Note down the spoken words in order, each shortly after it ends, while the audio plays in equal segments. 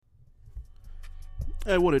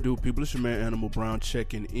Hey, what it do, people? It's your man Animal Brown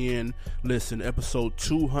checking in. Listen, episode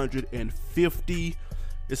 250.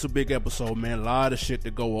 It's a big episode, man. A lot of shit to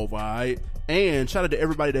go over, all right? And shout out to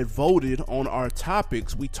everybody that voted on our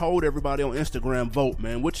topics. We told everybody on Instagram, vote,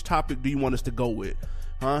 man. Which topic do you want us to go with?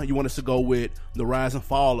 You want us to go with the rise and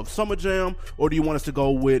fall of Summer Jam, or do you want us to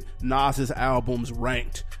go with Nas's albums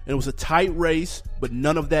ranked? And it was a tight race, but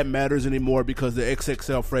none of that matters anymore because the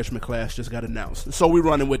XXL freshman class just got announced. So we're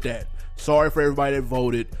running with that. Sorry for everybody that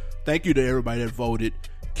voted. Thank you to everybody that voted.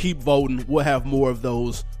 Keep voting. We'll have more of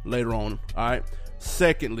those later on. All right.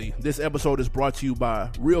 Secondly, this episode is brought to you by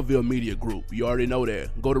Realville Media Group. You already know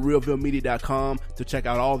that. Go to realvillemedia.com to check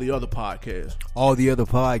out all the other podcasts. All the other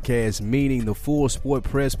podcasts, meaning the Full Sport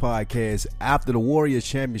Press podcast. After the Warriors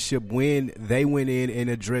championship win, they went in and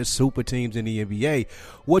addressed super teams in the NBA.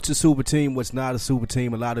 What's a super team? What's not a super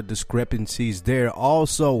team? A lot of discrepancies there.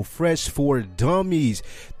 Also, Fresh for Dummies.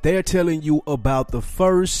 They're telling you about the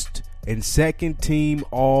first and second team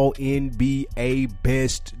all NBA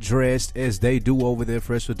best dressed as they do over there,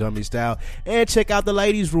 Fresh for Dummies style. And check out the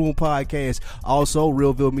Ladies Room podcast. Also,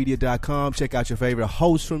 realvillemedia.com. Check out your favorite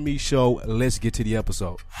Host From Me show. Let's get to the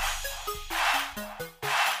episode.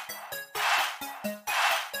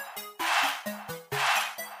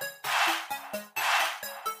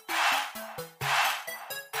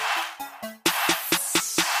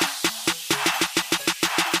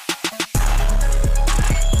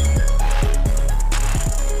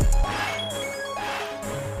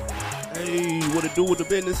 What the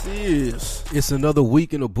business is. It's another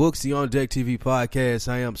week in the books, the On Deck TV podcast.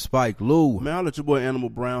 I am Spike Lou. Man, I'll let your boy Animal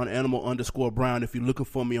Brown, Animal_Brown, if you're looking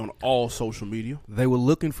for me on all social media. They were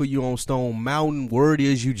looking for you on Stone Mountain. Word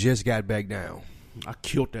is you just got back down. I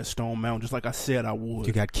killed that Stone Mountain just like I said I would.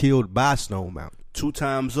 You got killed by Stone Mountain. 2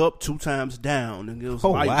 times up, 2 times down. And it was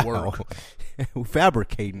light work.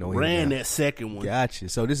 Fabricating on Ran that second one. Gotcha.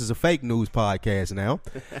 So this is a fake news podcast now.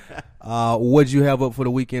 What'd you have up for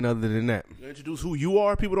the weekend other than that? Introduce who you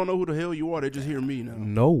are. People don't know who the hell you are. They just hear me now.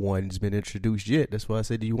 No one's been introduced yet. That's why I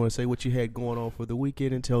said, do you want to say what you had going on for the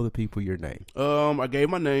weekend and tell the people your name? I gave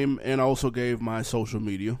my name and I also gave my social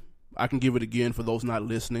media. I can give it again for those not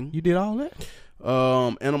listening. You did all that?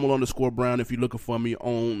 Animal_Brown if you're looking for me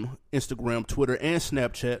on Instagram, Twitter, and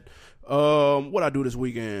Snapchat. What I do this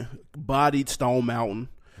weekend? Bodied Stone Mountain.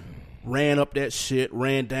 Ran up that shit,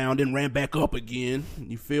 ran down, then ran back up again.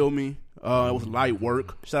 You feel me? It was light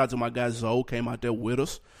work. Shout out to my guy Zoe, came out there with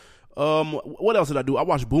us. What else did I do? I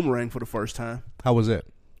watched Boomerang for the first time. How was that?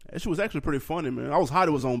 That shit was actually pretty funny, man. I was hot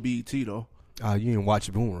it was on BET, though. You didn't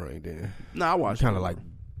watch Boomerang then? Nah, I watched kind of like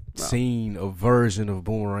seen a version of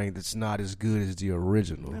Boomerang that's not as good as the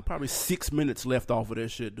original. Man, probably 6 minutes left off of that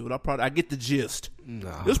shit, dude. I get the gist.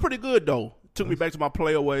 Nah. It was pretty good, though. Took me back to my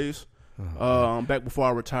player ways. Back before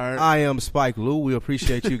I retired. I am Spike Lou. We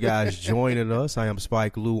appreciate you guys joining us. I am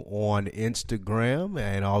Spike Lou on Instagram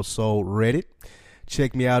and also Reddit.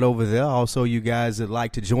 Check me out over there. Also, you guys that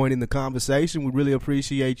like to join in the conversation, we really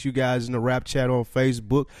appreciate you guys in the rap chat on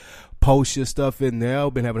Facebook. Post your stuff in there.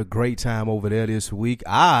 Been having a great time over there this week.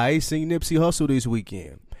 I seen Nipsey Hussle this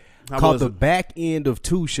weekend. Caught the back end of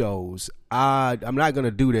 2 shows. I'm not going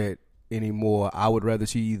to do that anymore. I would rather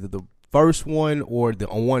see either the first one or the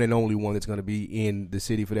one and only one that's going to be in the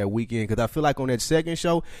city for that weekend, because I feel like on that second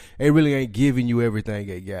show, they really ain't giving you everything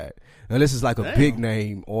they got. Now, this is like a big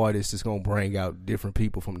name artist that's going to bring out different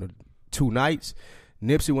people from the 2 nights.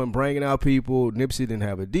 Nipsey wasn't bringing out people. Nipsey didn't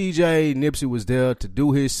have a DJ. Nipsey was there to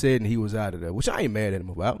do his set, and he was out of there, which I ain't mad at him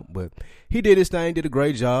about. But he did his thing, did a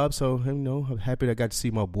great job. So, I'm happy that I got to see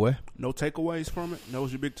my boy. No takeaways from it? That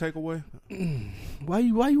was your big takeaway? Why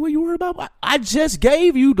you worried about? I just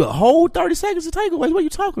gave you the whole 30 seconds of takeaways. What are you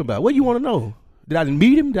talking about? What do you want to know? Did I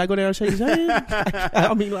meet him? Did I go down and shake his hand?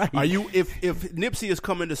 I mean, like, are you? If Nipsey is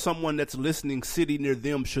coming to someone that's listening city near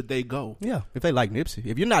them, should they go? Yeah, if they like Nipsey.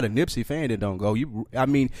 If you're not a Nipsey fan, then don't go.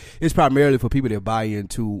 It's primarily for people that buy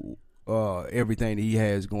into everything that he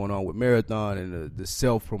has going on with Marathon and the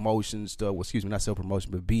self-promotion stuff. Well, excuse me, not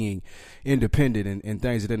self-promotion, but being independent and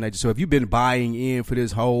things of that nature. So if you've been buying in for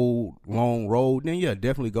this whole long road, then yeah,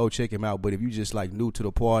 definitely go check him out. But if you just like new to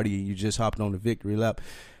the party and you just hopped on the victory lap,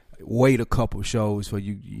 wait a couple shows for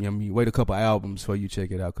you. Wait a couple albums for you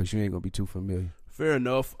check it out, because you ain't gonna be too familiar. Fair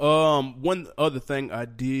enough. One other thing I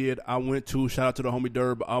did, I went to, shout out to the homie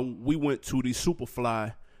Derb. We went to the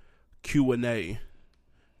Superfly Q&A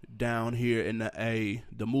down here in the A.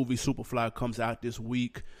 The movie Superfly comes out this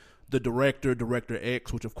week. The director, Director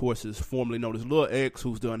X, which of course is formerly known as Lil X,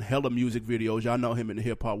 who's done hella music videos. Y'all know him in the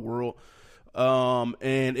hip hop world.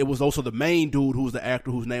 And it was also the main dude who's the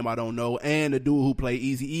actor whose name I don't know, and the dude who played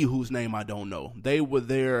Eazy-E whose name I don't know. They were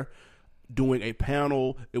there doing a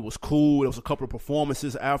panel. It was cool. There was a couple of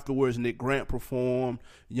performances afterwards. Nick Grant performed.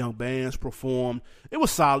 Young bands performed. It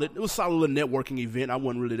was solid. It was a solid little networking event. I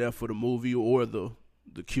wasn't really there for the movie or the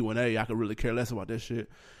Q&A. I could really care less about that shit.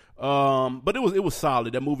 But it was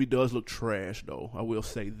solid. That movie does look trash, though. I will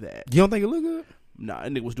say that. You don't think it look good? Nah,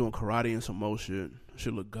 that nigga was doing karate and some more shit.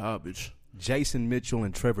 Shit look garbage. Jason Mitchell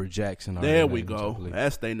and Trevor Jackson. There we go.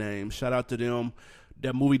 That's their name. Shout out to them.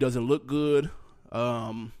 That movie doesn't look good.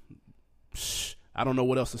 I don't know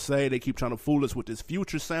what else to say. They keep trying to fool us with this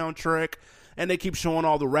Future soundtrack, and they keep showing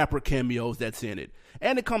all the rapper cameos that's in it.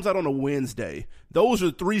 And it comes out on a Wednesday. Those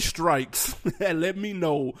are 3 strikes that let me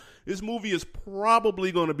know this movie is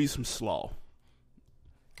probably going to be some slaw.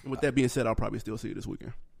 And with that being said, I'll probably still see it this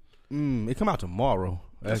weekend. It come out tomorrow.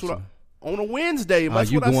 That's what on a Wednesday. That's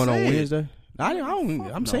you what I going said. on Wednesday?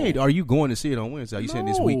 I'm saying, are you going to see it on Wednesday? Are you saying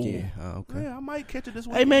this weekend? Oh, okay. Yeah, I might catch it this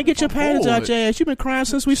weekend. Hey, man, get your panties out your ass. You've been crying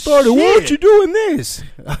since we started. Shit. Why aren't you doing this?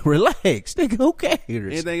 Relax. Nigga, who cares?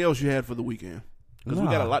 Anything else you had for the weekend? Because we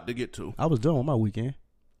got a lot to get to. I was done with my weekend.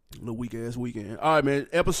 A little weak-ass weekend. All right, man.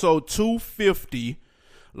 Episode 250.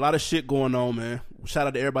 A lot of shit going on, man. Shout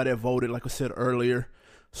out to everybody that voted, like I said earlier.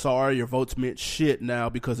 Sorry, your votes meant shit now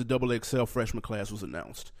because the XXL freshman class was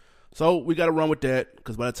announced. So we got to run with that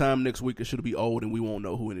because by the time next week, it should be old and we won't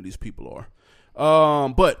know who any of these people are.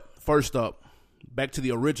 But first up, back to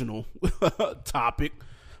the original topic.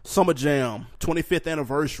 Summer Jam, 25th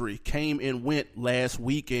anniversary, came and went last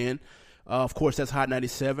weekend. Of course, that's Hot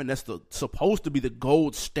 97. That's supposed to be the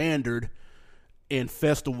gold standard in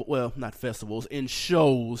not festivals, in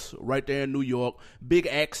shows right there in New York. Big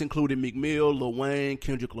acts including Meek Mill, Lil Wayne,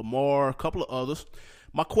 Kendrick Lamar, a couple of others.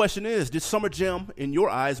 My question is, did Summer Jam, in your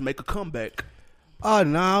eyes, make a comeback? No, I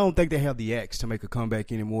don't think they have the acts to make a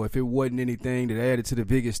comeback anymore. If it wasn't anything that added to the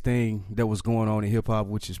biggest thing that was going on in hip-hop,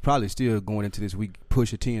 which is probably still going into this week,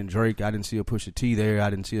 Pusha T and Drake. I didn't see a Pusha T there. I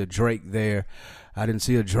didn't see a Drake there. I didn't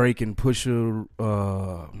see a Drake and Pusha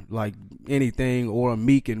like anything, or a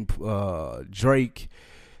Meek and Drake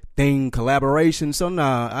thing collaboration. So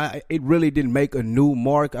it really didn't make a new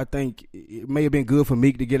mark. I think it may have been good for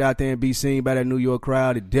Meek to get out there and be seen by that New York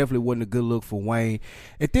crowd. It definitely wasn't a good look for Wayne.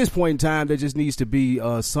 At this point in time, there just needs to be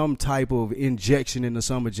some type of injection in the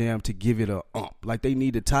Summer Jam to give it a ump. Like they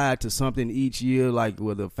need to tie it to something each year, like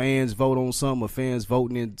whether fans vote on something or fans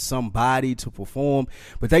voting in somebody to perform.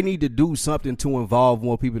 But they need to do something to involve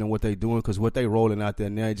more people than what they're doing, because what they rolling out there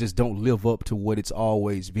now, it just don't live up to what it's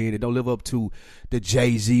always been. It don't live up to the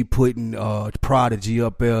Jay-Z putting Prodigy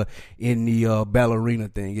up there in the ballerina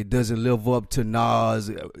thing. It doesn't live up to Nas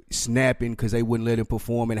snapping because they wouldn't let him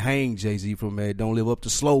perform and hang Jay-Z from there. It don't live up to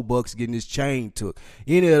Slow Bucks getting his chain took.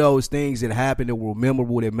 Any of those things that happened that were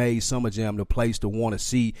memorable, that made Summer Jam the place to want to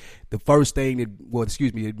see. The first thing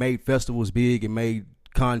it made festivals big and made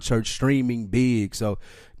concert streaming big. So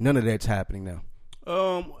none of that's happening now.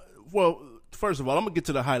 Well, first of all, I'm going to get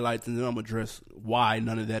to the highlights and then I'm going to address why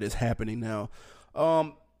none of that is happening now.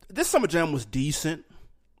 This Summer Jam was decent.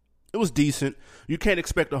 It was decent. You can't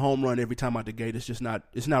expect a home run every time out the gate. It's just not.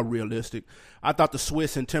 It's not realistic. I thought the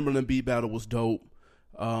Swiss and Timberland beat battle was dope.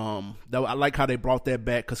 I like how they brought that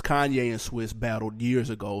back because Kanye and Swiss battled years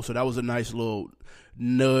ago, so that was a nice little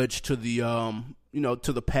nudge to the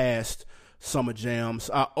to the past Summer Jams.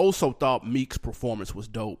 I also thought Meek's performance was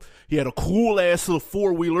dope. He had a cool ass little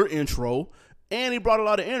 4-wheeler intro. And he brought a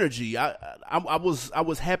lot of energy. I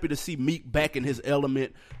was happy to see Meek back in his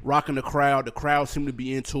element, rocking the crowd. The crowd seemed to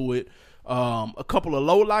be into it. A couple of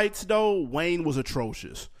lowlights, though. Wayne was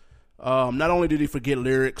atrocious. Not only did he forget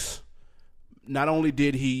lyrics, not only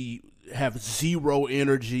did he have zero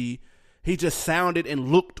energy, he just sounded and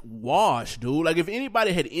looked washed, dude. Like, if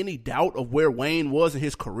anybody had any doubt of where Wayne was in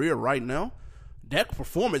his career right now, that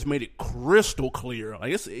performance made it crystal clear.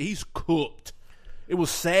 Like, he's cooked. It was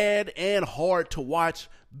sad and hard to watch,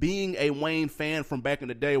 being a Wayne fan from back in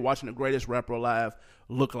the day, watching the greatest rapper alive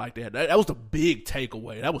look like that. That was the big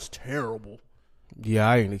takeaway. That was terrible. Yeah,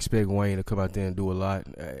 I didn't expect Wayne to come out there and do a lot.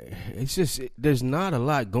 It's just, there's not a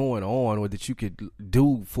lot going on that you could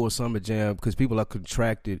do for Summer Jam because people are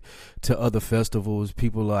contracted to other festivals.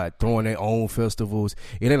 People are throwing their own festivals.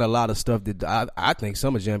 It ain't a lot of stuff that I think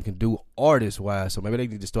Summer Jam can do artist-wise, so maybe they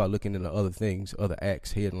need to start looking into other things, other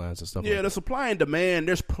acts, headlines and stuff like that. Yeah, the supply and demand,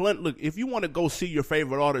 there's plenty. Look, if you want to go see your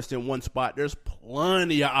favorite artist in one spot, there's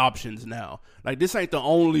plenty of options now. Like, this ain't the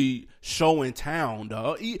only show in town,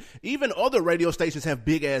 dog. Even other radio stations have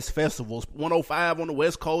big-ass festivals. 105 on the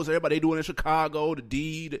West Coast, everybody doing it in Chicago, the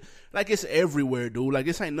D. Like, it's everywhere, dude. Like,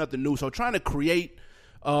 this ain't nothing new. So trying to create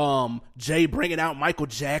Jay bringing out Michael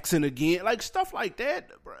Jackson again, like, stuff like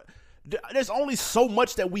that, bro. there's only so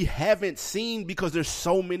much that we haven't seen because there's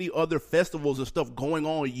so many other festivals and stuff going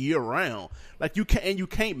on year round. Like you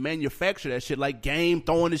can't manufacture that shit. Like Game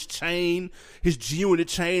throwing his G-Unit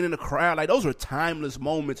chain in the crowd. Like those are timeless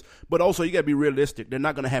moments. But also you gotta be realistic. They're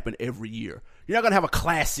not gonna happen every year. You're not gonna have a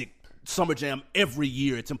classic Summer Jam every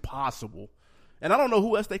year. It's impossible. And I don't know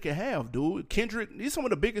who else they can have, dude. Kendrick, he's some of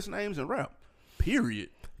the biggest names in rap. Period.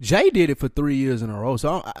 Jay did it for 3 years in a row,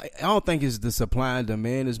 so I don't think it's the supply and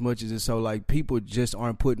demand as much as it's so like people just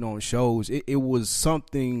aren't putting on shows. It was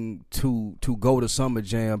something to go to Summer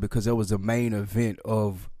Jam because that was the main event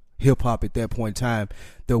of hip hop at that point in time.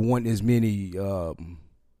 There weren't as many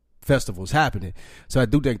festivals happening, so I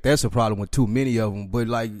do think that's a problem with too many of them. But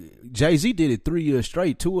like Jay-Z did it 3 years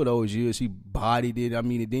straight. 2 of those years he bodied it. I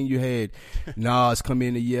mean, and then you had Nas come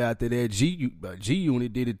in the year after that.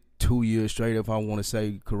 G-Unit did it 2 years straight, if I want to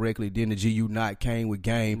say correctly. Then the GU Not came with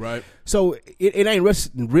Game. Right. So it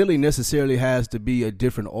ain't really necessarily has to be a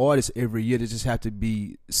different artist every year. It just have to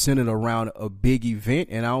be centered around a big event.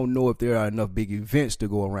 And I don't know if there are enough big events to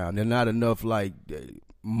go around. There are not enough like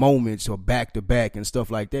moments or back to back and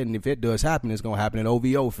stuff like that. And if it does happen, it's gonna happen at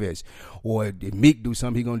OVO Fest. Or if Meek do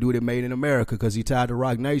something, he gonna do it at Made in America because he tied to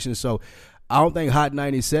Rock Nation. So I don't think Hot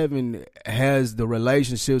 97 has the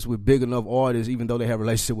relationships with big enough artists, even though they have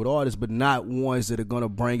relationship with artists, but not ones that are going to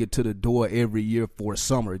bring it to the door every year for a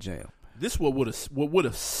Summer Jam. This what would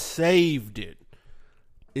have saved it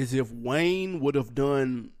is if Wayne would have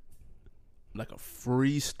done like a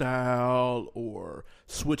freestyle or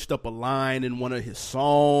switched up a line in one of his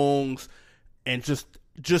songs and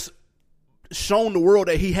just shown the world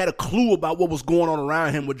that he had a clue about what was going on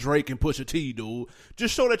around him with Drake and Pusha T, dude.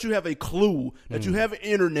 Just show that you have a clue, that you have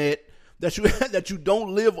internet, that you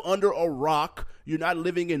don't live under a rock, you're not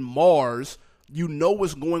living in Mars, you know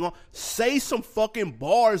what's going on. Say some fucking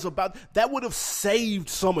bars about that. Would have saved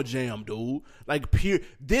Summer Jam, dude. Like,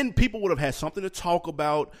 then people would have had something to talk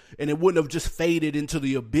about, and it wouldn't have just faded into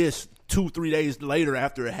the abyss 2-3 days later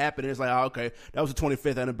after it happened. It's like, oh, okay, that was the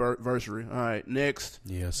 25th anniversary. All right, next.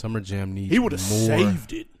 Yeah, Summer Jam needs. He would have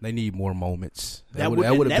saved it. They need more moments. That would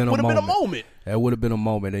have been a moment. That would have been a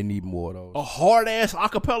moment. They need more of those. A hard ass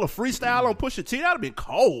acapella freestyle on Pusha T. That'd have been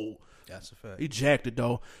cold. That's a fact. He jacked it,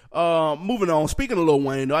 though. Moving on. Speaking of Lil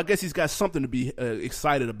Wayne, though, I guess he's got something to be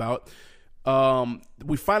excited about.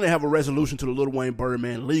 We finally have a resolution to the Lil Wayne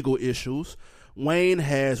Birdman legal issues. Wayne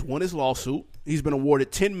has won his lawsuit. He's been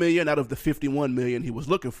awarded $10 million out of the $51 million he was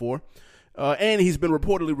looking for. And he's been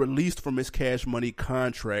reportedly released from his Cash Money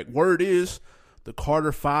contract. Word is the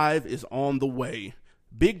Carter 5 is on the way.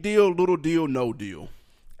 Big deal, little deal, no deal.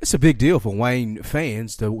 It's a big deal for Wayne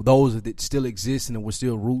fans, those that still exist and were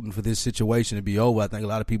still rooting for this situation to be over. I think a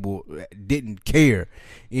lot of people didn't care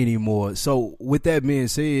anymore. So with that being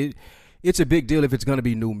said, it's a big deal if it's going to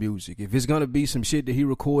be new music. If it's going to be some shit that he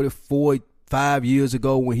recorded 4-5 years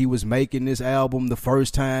ago when he was making this album the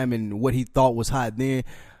first time and what he thought was hot then,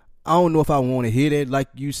 I don't know if I want to hear that. Like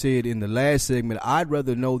you said in the last segment, I'd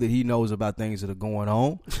rather know that he knows about things that are going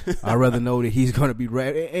on. I'd rather know that he's going to be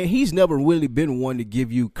ready. And he's never really been one to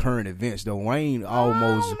give you current events, though. Wayne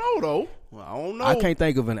almost... I don't know, though. I don't know. I can't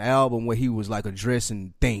think of an album where he was, like,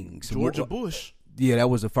 addressing things. Georgia Bush. Yeah,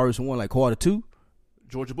 that was the first one, like Carter 2.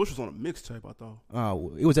 Georgia Bush was on a mixtape, I thought.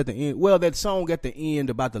 Oh, it was at the end. Well, that song at the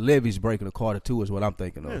end about the levees breaking of Carter 2 is what I'm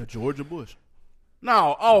thinking of. Yeah, Georgia Bush.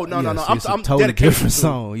 No, no. I'm totally different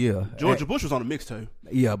song. Yeah, Georgia Bush was on a mixtape.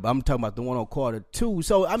 Yeah, but I'm talking about the one on Carter 2.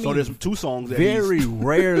 So I mean, so there's 2 songs. Very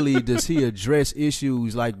rarely does he address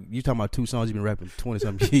issues like you talking about 2 songs he's been rapping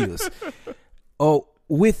 20-something years. Oh,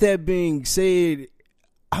 with that being said,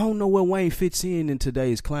 I don't know where Wayne fits in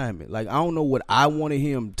today's climate. Like, I don't know what I want to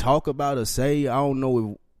hear him talk about or say. I don't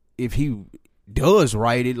know if he does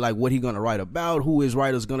write it, like what he gonna write about, who his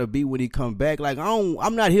writer's gonna be when he come back. Like,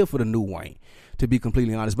 I'm not here for the new Wayne, to be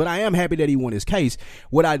completely honest. But I am happy that he won his case.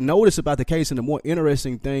 What I noticed about the case, and the more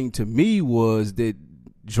interesting thing to me, was that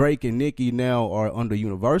Drake and Nicki now are under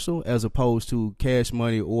Universal as opposed to Cash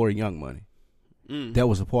Money or Young Money. That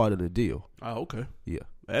was a part of the deal. Oh, okay. Yeah.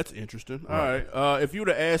 That's interesting. All right. If you would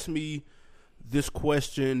have asked me this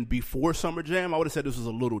question before Summer Jam, I would have said this was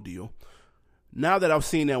a little deal. Now that I've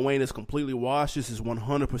seen that Wayne is completely washed, this is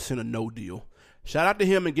 100% a no deal. Shout out to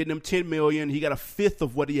him and getting him $10 million. He got a fifth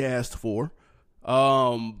of what he asked for.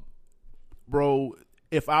 Bro,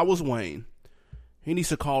 if I was Wayne, he needs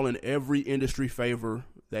to call in every industry favor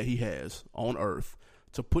that he has on earth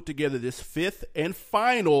to put together this 5th and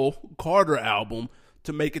final Carter album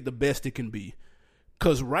to make it the best it can be.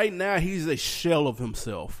 Because right now, he's a shell of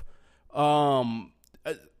himself.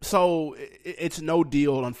 So it's no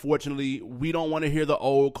deal, unfortunately. We don't want to hear the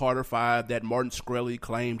old Carter 5 that Martin Shkreli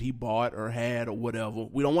claimed he bought or had or whatever.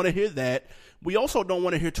 We don't want to hear that. We also don't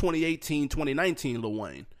want to hear 2018, 2019 Lil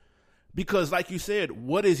Wayne. Because like you said,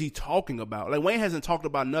 what is he talking about? Like, Wayne hasn't talked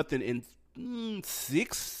about nothing in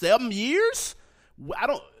 6, 7 years?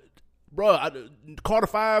 Carter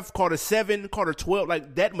 5, Carter 7, Carter 12,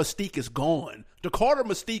 like, that mystique is gone. The Carter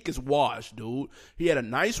mystique is washed, dude. He had a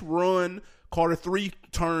nice run. Carter 3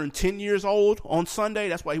 turned 10 years old on Sunday.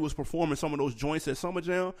 That's why he was performing some of those joints at Summer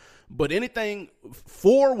Jam. But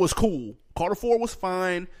 4 was cool. Carter 4 was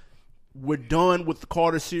fine. We're done with the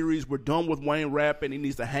Carter series. We're done with Wayne rapping. He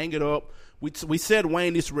needs to hang it up. We said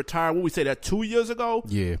Wayne needs to retire. What we said that 2 years ago?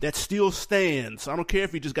 Yeah. That still stands. I don't care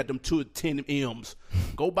if you just got them 10 M's.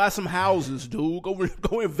 Go buy some houses, dude.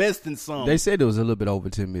 Go invest in some. They said it was a little bit over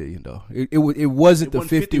 $10 million though. It wasn't the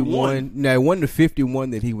 51. No, it wasn't the 51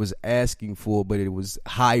 that he was asking for, but it was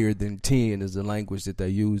higher than 10 is the language that they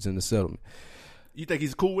used in the settlement. You think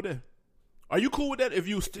he's cool with that? Are you cool with that if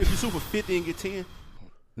you sue for 50 and get 10?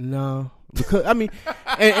 No, because I mean,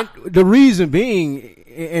 and the reason being,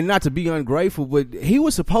 and not to be ungrateful, but he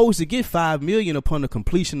was supposed to get $5 million upon the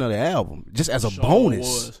completion of the album, just as a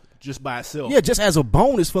bonus, just by itself. Yeah, just as a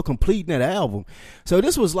bonus for completing that album. So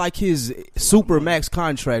this was like his super max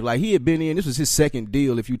contract. Like, he had been in. This was his second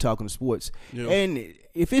deal, if you're talking sports. Yeah. And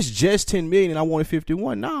if it's just $10 million and I wanted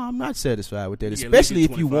 51, no, I'm not satisfied with that. Especially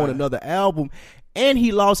if you want another album. And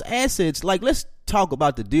he lost assets. Like, let's talk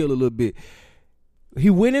about the deal a little bit. He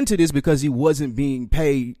went into this because he wasn't being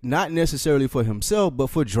paid, not necessarily for himself, but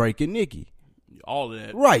for Drake and Nicki. All of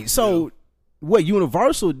that. Right. So what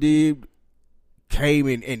Universal did, came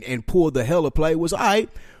and pulled the hella play, was, all right,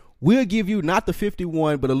 we'll give you not the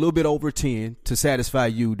 51, but a little bit over 10 to satisfy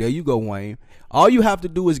you. There you go, Wayne. All you have to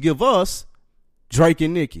do is give us Drake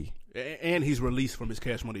and Nicki. And he's released from his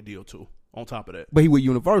Cash Money deal, too, on top of that. But he with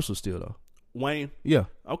Universal still, though. Wayne? Yeah.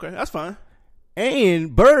 Okay, that's fine.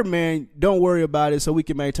 And Birdman, don't worry about it, so we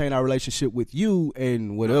can maintain our relationship with you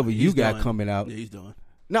and whatever you got coming out. Yeah, he's done.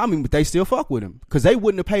 No, I mean, but they still fuck with him because they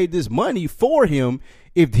wouldn't have paid this money for him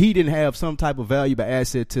if he didn't have some type of valuable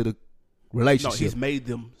asset to the relationship. No, he's made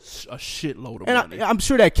them a shitload of money. And I'm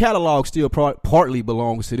sure that catalog still partly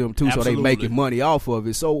belongs to them too, Absolutely. So they making money off of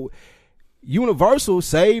it. So Universal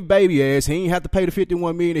saved baby ass. He ain't have to pay the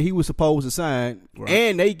 $51 million that he was supposed to sign, right.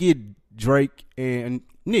 And they get Drake and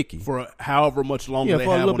Nicki for however much longer. Yeah,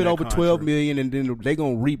 for a little bit over $12 million, and then they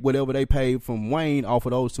gonna reap whatever they paid from Wayne off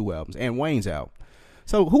of those two albums and Wayne's album.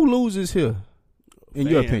 So who loses here, in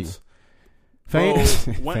your opinion? Fans.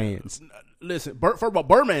 Fans. Listen, first of all,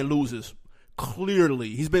 Birdman loses. Clearly,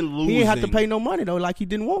 he's been losing. He didn't have to pay no money though, like he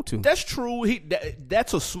didn't want to. That's true.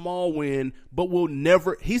 That's a small win, but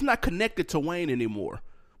he's not connected to Wayne anymore.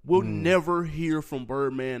 We'll never hear from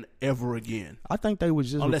Birdman ever again. I think they would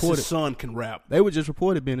just unless his son can rap. They would just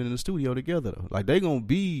report it being in the studio together though. Like they gonna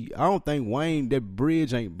be. I don't think Wayne, that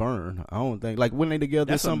bridge ain't burned. I don't think, like when they together.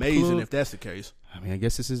 That's amazing club, if that's the case. I mean, I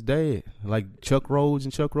guess this is dead. Like Chuck Rhodes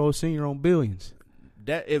and Chuck Rhodes Sr. on Billions.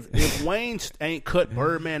 That if Wayne ain't cut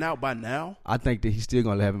Birdman out by now, I think that he's still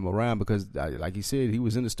gonna have him around because, like he said, he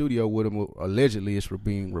was in the studio with him. Allegedly, it's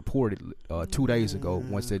being reported 2 days ago.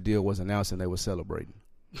 Once that deal was announced, and they were celebrating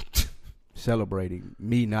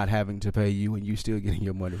me not having to pay you and you still getting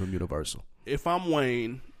your money from Universal. If I'm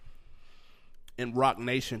Wayne and Rock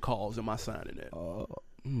Nation calls, am I signing that?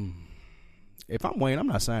 If I'm Wayne, I'm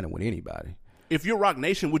not signing with anybody. If you're Rock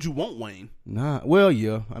Nation, would you want Wayne? Nah. Well,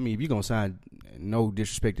 yeah. I mean, if you're going to sign, no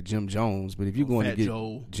disrespect to Jim Jones, but if you're going to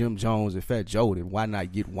get Jim Jones and Fat Joe, then why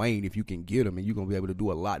not get Wayne if you can get him and you're going to be able to do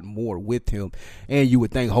a lot more with him? And you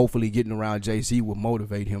would think hopefully getting around Jay-Z will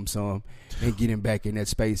motivate him some and get him back in that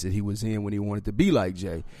space that he was in when he wanted to be like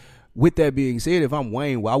Jay. With that being said, if I'm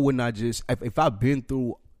Wayne, why wouldn't I just, if I've been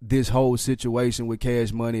through this whole situation with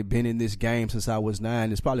Cash Money, been in this game since I was 9,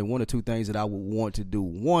 there's probably one or two things that I would want to do.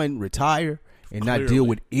 One, retire and not deal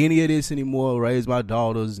with any of this anymore, raise my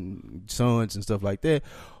daughters and sons and stuff like that.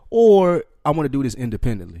 Or I want to do this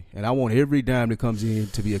independently, and I want every dime that comes in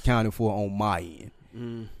to be accounted for on my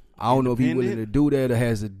end. I don't know if he's willing to do that or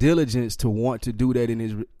has the diligence to want to do that in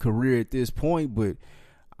his career at this point, but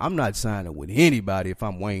I'm not signing with anybody if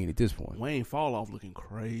I'm Wayne at this point. Wayne fall off looking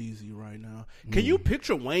crazy right now. Can you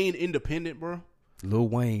picture Wayne independent, bro? Lil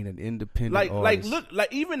Wayne, an independent artist.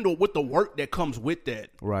 Look, even with the work that comes with that,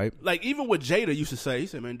 right? Like even what Jada used to say, he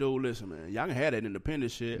said, "Man, dude, listen, man, y'all can have that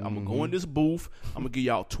independent shit. I'm gonna go in this booth. I'm gonna give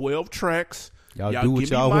y'all 12 tracks. Y'all do what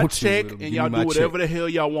give y'all me my want check, to, and y'all do whatever the hell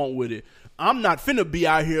y'all want with it. I'm not finna be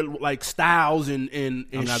out here like Styles and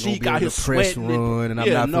I'm not Chic gonna out be here on the press sweating. run, and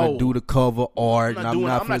I'm not gonna do the cover art, and I'm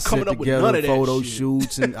not gonna set together photo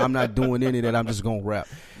shoots, and I'm not doing any of that. I'm just gonna rap.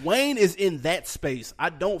 Wayne is in that space. I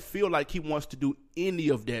don't feel like he wants to do any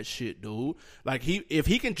of that shit, dude. Like if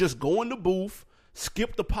he can just go in the booth,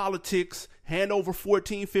 skip the politics, hand over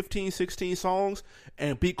 14, 15, 16 songs,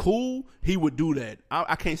 and be cool, he would do that.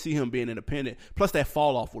 I can't see him being independent. Plus, that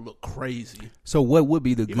fall off would look crazy. So what would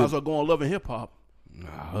be the He might as well go on Love and Hip Hop.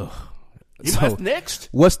 So Next.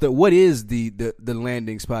 What is the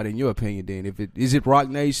landing spot in your opinion? Then, is it Rock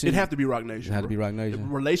Nation? It'd have to be Rock Nation. It'd have to be Rock Nation. The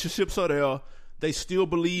relationships are there. They still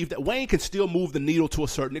believe that Wayne can still move the needle to a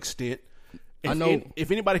certain extent. I know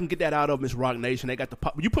if anybody can get that out of him, it's Rock Nation. They got the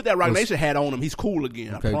pop. You put that Rock Nation hat on him, he's cool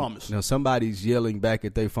again. Okay. I promise. Now somebody's yelling back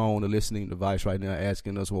at their phone or listening device right now,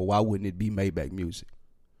 asking us, "Well, why wouldn't it be Maybach Music?"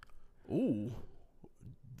 Ooh,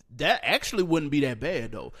 that actually wouldn't be that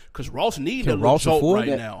bad though, because Ross needs a little jolt right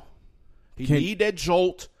now. He need that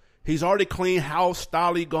jolt. He's already clean house.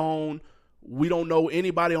 Stolly gone. We don't know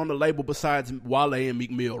anybody on the label besides Wale and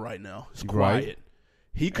Meek Mill right now. It's quiet. Right.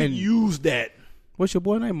 He could use that. What's your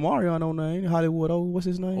boy name? Marion on there. Hollywood. Oh, what's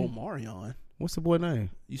his name? Oh, Marion. What's the boy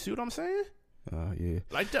name? You see what I'm saying? Yeah.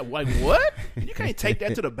 Like that. Like what? You can't take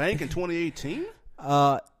that to the bank in 2018.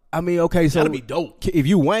 I mean, okay, so that'd be dope. If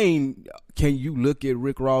you Wayne, can you look at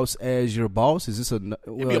Rick Ross as your boss? Is this it'd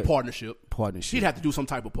be a partnership? Partnership. He'd have to do some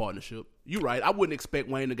type of partnership. You're right. I wouldn't expect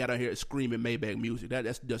Wayne to get out here screaming Maybach Music.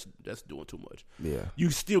 That's doing too much. Yeah. You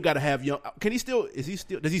still got to have Young. Can he still? Does he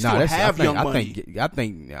still have Young Money? I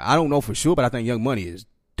think I don't know for sure, but I think Young Money is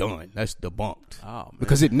done. That's debunked. Oh, man.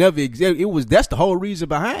 Because it never existed. That's the whole reason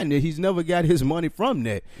behind it. He's never got his money from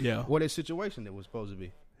that. Yeah. What that situation that was supposed to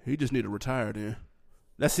be. He just need to retire then.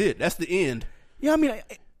 That's it. That's the end. Yeah, I mean,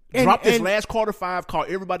 drop this last Carter 5, call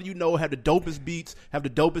everybody you know, have the dopest beats, have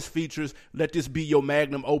the dopest features, let this be your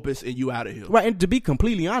magnum opus, and you out of here. Right, and to be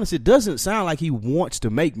completely honest, it doesn't sound like he wants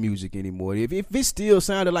to make music anymore. If it still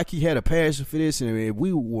sounded like he had a passion for this, and if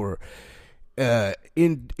we were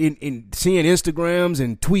in seeing Instagrams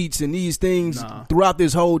and tweets and these things throughout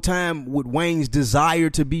this whole time with Wayne's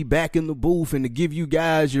desire to be back in the booth and to give you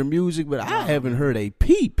guys your music, but I haven't heard a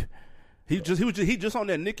peep. He just on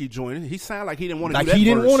that Nicki joint. He sounded like he didn't want to do that. Like he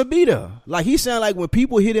didn't want to be there. Like he sounded like when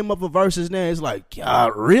people hit him up for verses now, it's like,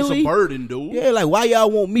 y'all really? It's a burden, dude. Yeah, like why y'all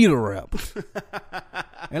want me to rap?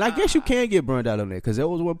 And I guess you can get burned out on that because there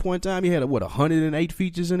was one point in time he had 108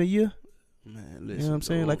 features in a year. Man, listen, you know what I'm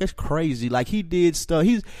saying? Like that's crazy. Like he did stuff.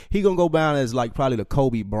 He gonna go down as like probably the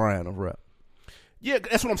Kobe Bryant of rap. Yeah,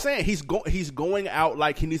 that's what I'm saying. He's going out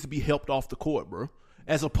like he needs to be helped off the court, bro.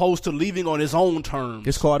 As opposed to leaving on his own terms.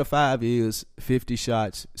 This Carter 5 is 50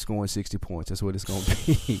 shots, scoring 60 points. That's what it's going to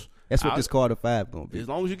be. That's what this Carter 5 going to be. As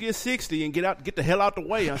long as you get 60 and get the hell out the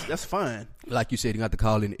way, that's fine. Like you said, you got to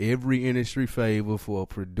call in every industry favor for a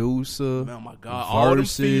producer. Oh my God, all them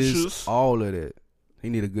features, all of that. He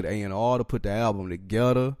need a good A&R to put the album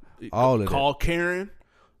together. All of that. Call Karen.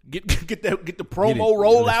 Get the promo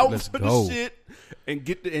roll out for the shit,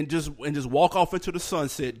 and just walk off into the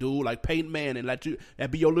sunset, dude. Like Peyton Manning, that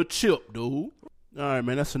be your little chip, dude. All right,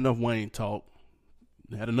 man, that's enough Wayne talk.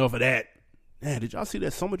 Had enough of that. Man, did y'all see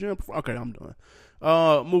that Summer Jam? Okay, I'm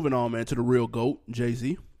done. Moving on, man, to the real GOAT,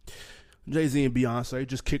 Jay-Z. Jay-Z and Beyonce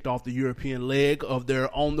just kicked off the European leg of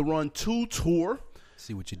their On the Run 2 tour.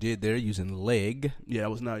 See what you did there, using leg. Yeah, that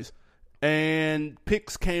was nice. And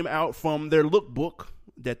pics came out from their lookbook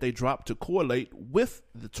that they dropped to correlate with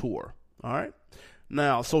the tour. All right.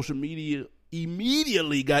 Now, social media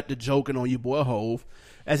immediately got to joking on your boy Hov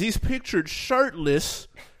as he's pictured shirtless,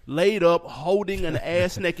 laid up, holding an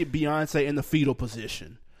ass-naked Beyonce in the fetal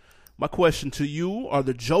position. My question to you, are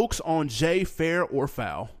the jokes on Jay fair or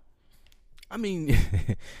foul? I mean,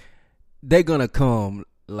 they're going to come.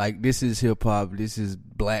 Like, this is hip-hop, this is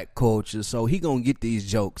black culture, so he going to get these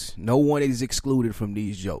jokes. No one is excluded from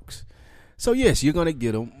these jokes. So, yes, you're going to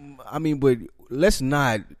get them. I mean, but let's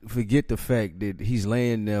not forget the fact that he's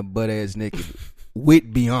laying there butt-ass naked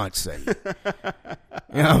with Beyonce.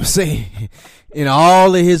 You know what I'm saying? In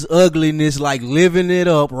all of his ugliness, like living it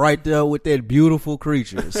up right there with that beautiful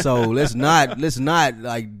creature. So, let's not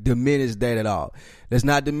like diminish that at all. Let's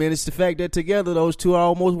not diminish the fact that together those two are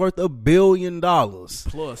almost worth $1 billion.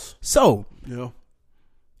 Plus. So, yeah.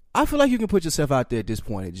 I feel like you can put yourself out there at this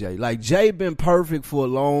point at Jay. Like, Jay been perfect for a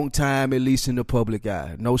long time, at least in the public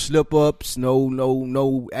eye. No slip-ups,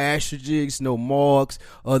 no asterisks, no marks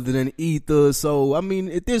other than ether. So, I mean,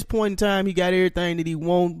 at this point in time, he got everything that he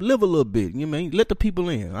want. Live a little bit. You know what I mean? Let the people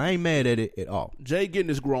in. I ain't mad at it at all. Jay getting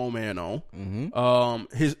this grown man on.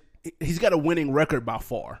 Mm-hmm. He's got a winning record by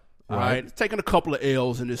far. right? Taking a couple of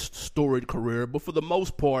L's in his storied career, but for the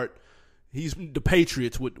most part, he's the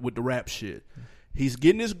Patriots with the rap shit. He's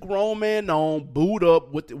getting this grown man on, booed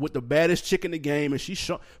up with the baddest chick in the game, and first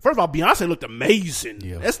of all, Beyonce looked amazing.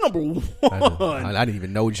 Yeah. That's number one. I didn't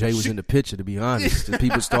even know Jay was in the picture, to be honest.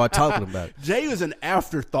 People start talking about it. Jay is an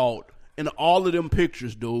afterthought in all of them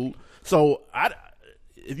pictures, dude. So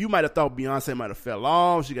if you might have thought Beyonce might have fell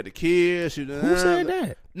off, she got the kids. Who said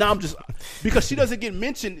that? No, I'm just because she doesn't get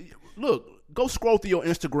mentioned. Look, go scroll through your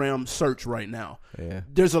Instagram search right now. Yeah.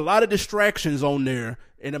 There's a lot of distractions on there,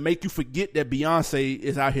 and it make you forget that Beyonce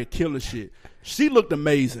is out here killing shit. She looked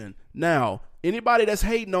amazing. Now, anybody that's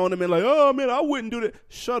hating on him and like, oh man, I wouldn't do that.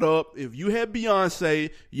 Shut up. If you had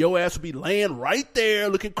Beyonce, your ass would be laying right there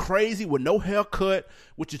looking crazy with no haircut,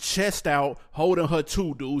 with your chest out, holding her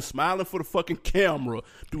too, dude, smiling for the fucking camera.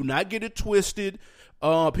 Do not get it twisted.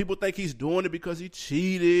 People think he's doing it because he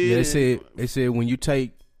cheated. Yeah, they said when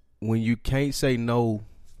you can't say no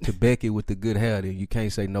to Becky with the good hair, then you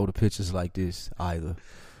can't say no to pictures like this either.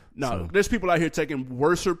 No, there's people out here taking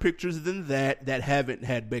worser pictures than that haven't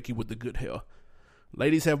had Becky with the good hair.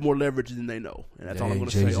 Ladies have more leverage than they know, and that's all I'm going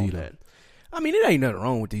to say on that. I mean, it ain't nothing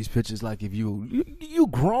wrong with these pictures. Like, if you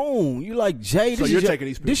grown, you like Jay. So you're taking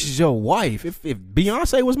these pictures. This is your wife. If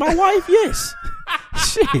Beyonce was my wife, yes.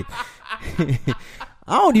 Shit.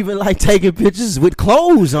 I don't even like taking pictures with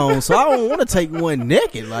clothes on, so I don't want to take one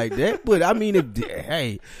naked like that. But I mean, if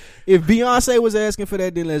Beyonce was asking for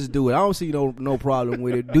that, then let's do it. I don't see no problem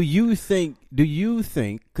with it. Do you think?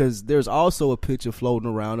 Because there's also a picture floating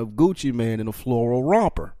around of Gucci Mane in a floral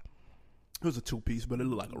romper. It was a 2-piece, but it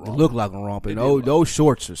looked like a romper. It looked like a romper. Those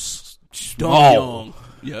shorts are small. Young.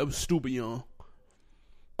 Yeah, it was stupid young.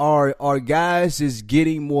 Are guys just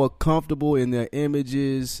getting more comfortable in their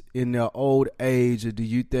images in their old age, or do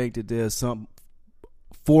you think that there's some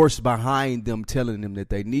force behind them telling them that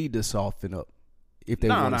they need to soften up if they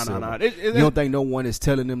want to? No. You don't think no one is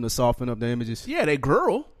telling them to soften up their images? Yeah, they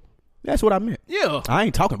girl. That's what I meant. Yeah, I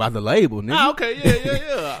ain't talking about the label, nigga. Okay,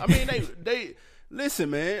 yeah. I mean, they listen,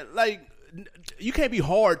 man. Like, you can't be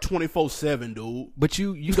hard 24/7, dude. But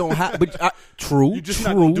you don't have. But true. You just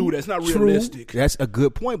not gonna do that. It's not realistic. That's a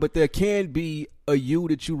good point. But there can be a you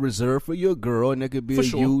that you reserve for your girl, and there could be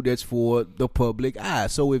you that's for the public eye.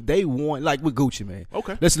 So if they want, like with Gucci Mane,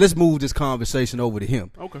 okay, let's move this conversation over to him.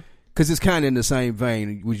 Okay, because it's kind of in the same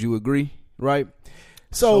vein. Would you agree? Right.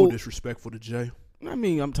 So disrespectful to Jay. I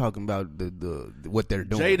mean, I'm talking about the what they're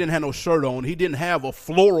doing. Jay didn't have no shirt on. He didn't have a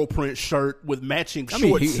floral print shirt with matching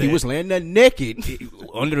shorts. He was laying there naked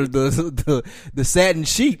under the satin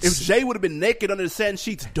sheets. If Jay would have been naked under the satin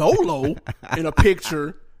sheets dolo in a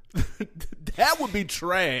picture, that would be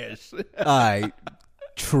trash. All right,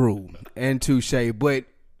 true and touche. But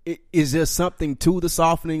is there something to the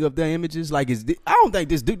softening of the images? Like, I don't think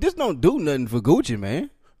this don't do nothing for Gucci,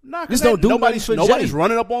 man. Nah, nobody's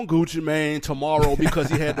running up on Gucci Mane tomorrow because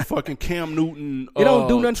he had the fucking Cam Newton. It don't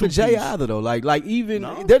do nothing for Jay either, though. Like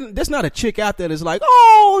even there's not a chick out there that's like,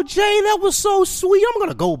 oh, Jay, that was so sweet. I'm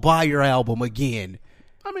gonna go buy your album again.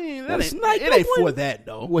 I mean, it ain't for that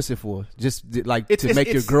though. What's it for? Just like to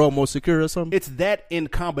make your girl more secure or something? It's that in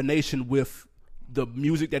combination with the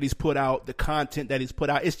music that he's put out, the content that he's put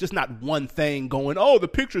out. It's just not one thing going, oh, the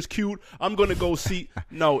picture's cute, I'm going to go see.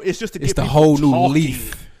 No, it's just to get the whole new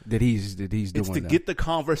leaf that he's doing. It's to get the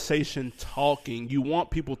conversation talking. You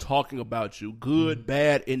want people talking about you. Good,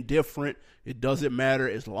 bad, indifferent. It doesn't matter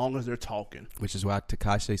as long as they're talking. Which is why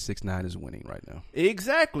Tekashi 6ix9ine is winning right now.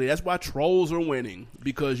 Exactly. That's why trolls are winning.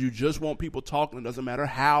 Because you just want people talking. It doesn't matter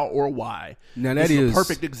how or why. Now that is a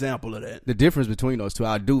perfect example of that. The difference between those two,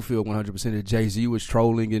 I do feel 100% that Jay-Z was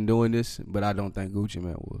trolling and doing this, but I don't think Gucci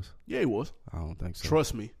Mane was. Yeah, he was. I don't think so.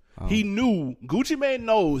 Trust me. He knew. Gucci Mane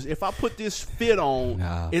knows if I put this fit on,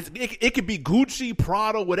 it could be Gucci,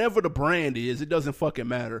 Prada, whatever the brand is. It doesn't fucking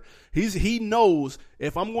matter. He knows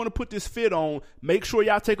if I'm going to put this fit on, make sure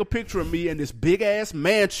y'all take a picture of me in this big ass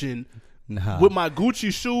mansion with my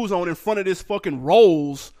Gucci shoes on in front of this fucking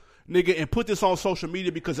Rolls, nigga, and put this on social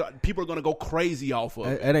media because people are going to go crazy off of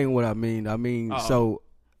it. That ain't what I mean. So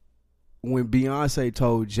when Beyonce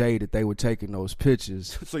told Jay that they were taking those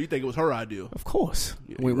pictures. So you think it was her idea? Of course.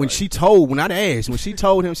 Yeah, when she told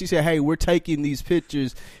him, she said, hey, we're taking these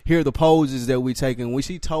pictures. Here are the poses that we taking. When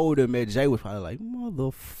she told him that, Jay was probably like,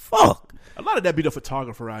 motherfuck. A lot of that be the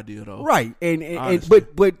photographer idea, though. Right.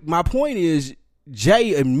 But my point is,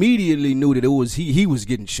 Jay immediately knew that it was he was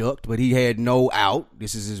getting chucked, but he had no out.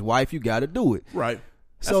 This is his wife. You got to do it. Right.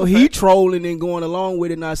 So he trolling and going along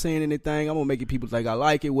with it, not saying anything. I'm gonna make it people think I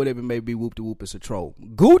like it, whatever it may be. Whoop de whoop, it's a troll.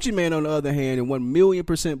 Gucci Mane, on the other hand, and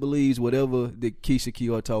 1,000,000% believes whatever that Keisha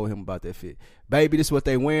Keough told him about that fit. Baby, this is what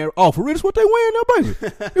they wearing. Oh, for real, this what they wearing now, baby.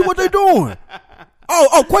 This what they doing.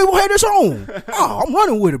 Oh, Quavo had this on. Oh, I'm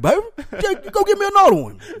running with it, baby. Go get me another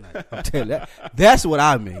one. I'm telling you, that's what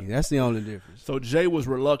I mean. That's the only difference. So Jay was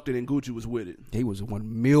reluctant and Gucci was with it. He was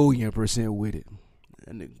 1,000,000% with it.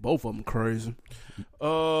 And both of them crazy.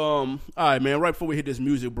 All right, man. Right before we hit this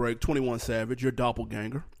music break, 21 Savage, your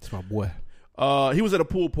doppelganger. That's my boy. He was at a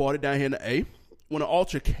pool party down here in the A when an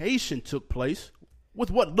altercation took place with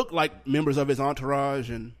what looked like members of his entourage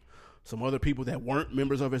and some other people that weren't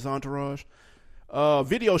members of his entourage.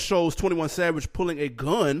 Video shows 21 Savage pulling a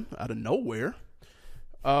gun out of nowhere.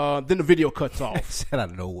 Then the video cuts off. Out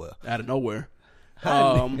of nowhere. Out of nowhere.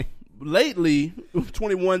 Lately,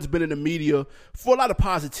 21's been in the media for a lot of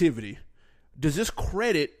positivity. Does this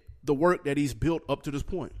credit the work that he's built up to this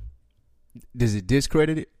point? Does it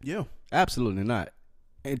discredit it? Yeah. Absolutely not.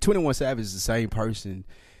 And 21 Savage is the same person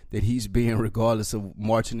that he's been regardless of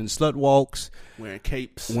marching in slut walks. Wearing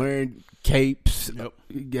capes. Yep.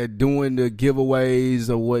 Doing the giveaways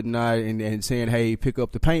or whatnot and saying, hey, pick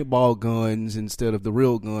up the paintball guns instead of the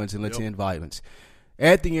real guns and let's end violence.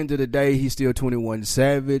 At the end of the day, he's still 21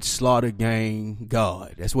 Savage, Slaughter Gang,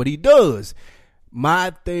 God. That's what he does.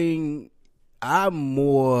 My thing, I'm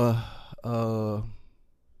more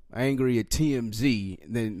angry at TMZ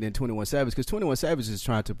than 21 Savage because 21 Savage is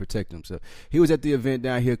trying to protect himself. He was at the event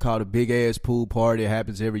down here called a Big Ass Pool Party. It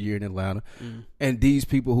happens every year in Atlanta. And these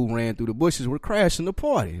people who ran through the bushes were crashing the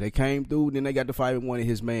party. They came through, then they got to fight with one of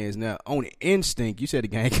his mans. Now, on instinct, you said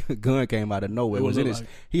the gun came out of nowhere.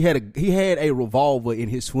 He had a revolver in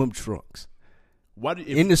his swim trunks.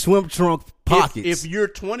 In the swim trunk pockets. If you're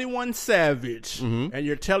 21 Savage and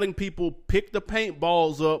you're telling people pick the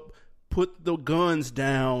paintballs up, put the guns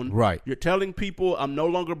down. Right. You're telling people I'm no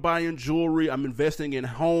longer buying jewelry. I'm investing in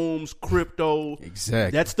homes, crypto.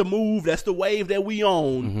 Exactly. That's the move. That's the wave that we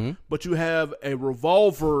own. But you have a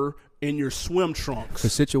revolver in your swim trunks. For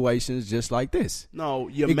situations just like this. No,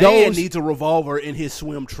 your man needs a revolver in his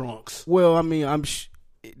swim trunks. Well, I mean,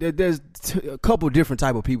 there's a couple different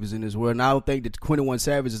type of people in this world, and I don't think that 21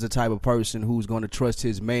 Savage is the type of person who's going to trust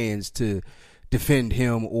his mans to defend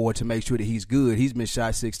him or to make sure that he's good. He's been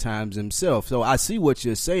shot 6 times himself. So I see what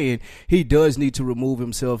you're saying. He does need to remove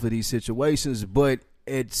himself of these situations, but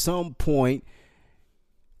at some point,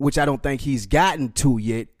 which I don't think he's gotten to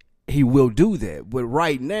yet, he will do that. But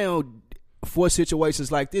right now, for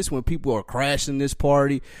situations like this, when people are crashing this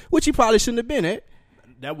party, which he probably shouldn't have been at.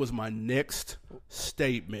 That was my next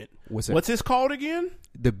statement. What's that? What's this called again?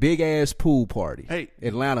 The Big Ass Pool Party. Hey,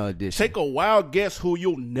 Atlanta edition. Take a wild guess who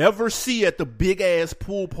you'll never see at the Big Ass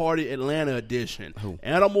Pool Party Atlanta edition. Who?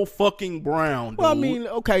 Animal fucking Brown, dude. Well, I mean,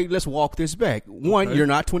 okay, let's walk this back. One, You're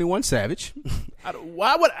not 21 Savage.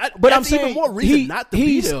 Why would I? But that's I'm saying even more reason not to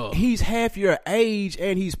be there. He's half your age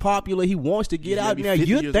and he's popular. He wants to get out. Now,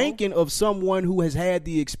 you're thinking of someone who has had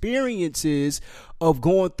the experiences of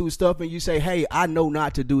going through stuff and you say, hey, I know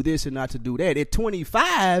not to do this and not to do that. At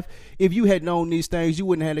 25, if you had known these things, you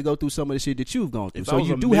wouldn't have to go through some of the shit that you've gone through. So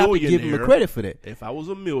you do have to give him a credit for that. If I was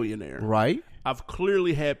a millionaire, right? I've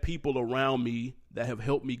clearly had people around me that have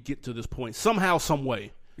helped me get to this point somehow, some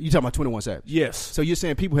way. You talking about 21 Savage? Yes. So you're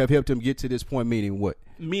saying people have helped him get to this point, meaning what?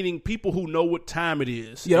 Meaning people who know what time it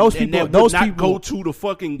is. Yeah, those people. Those people go to the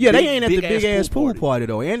fucking they ain't at the big ass pool party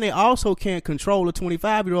though, and they also can't control a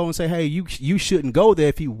 25-year-old and say, hey, you shouldn't go there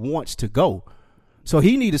if he wants to go. So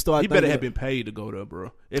he need to start. He better have been paid to go there,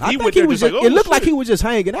 bro. If he went there, it looked like he was just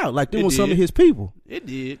hanging out, like them was some of his people. It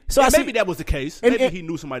did. So maybe that was the case. Maybe he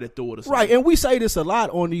knew somebody that threw it. Right, and we say this a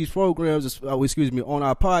lot on these programs. On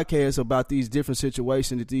our podcast about these different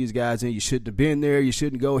situations that these guys in. You shouldn't have been there. You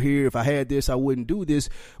shouldn't go here. If I had this, I wouldn't do this.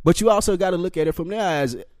 But you also got to look at it from there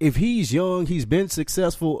as if he's young, he's been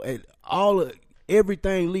successful at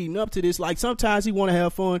everything leading up to this. Like sometimes he want to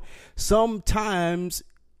have fun. Sometimes,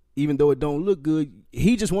 even though it don't look good,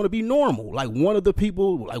 he just want to be normal, like one of the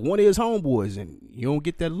people, like one of his homeboys, and you don't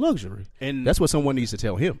get that luxury. And that's what someone needs to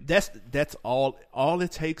tell him. That's all. All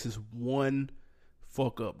it takes is one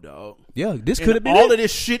fuck up, dog. Yeah, this could have been all of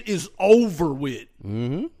this shit is over with.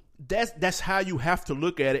 Mm-hmm. That's how you have to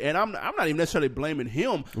look at it. And I'm not even necessarily blaming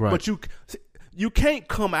him, right. But you can't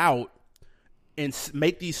come out and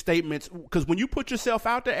make these statements because when you put yourself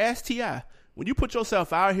out there, ask T.I., when you put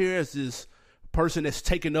yourself out here as this person that's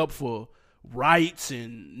taken up for rights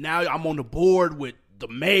and now I'm on the board with the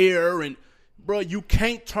mayor and bro, you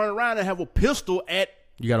can't turn around and have a pistol at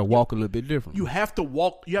You got to walk a little bit different. You have to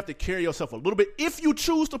walk. You have to carry yourself a little bit. If you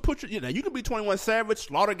choose to put your, you can be 21 Savage,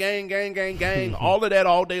 Slaughter gang, all of that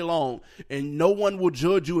all day long, and no one will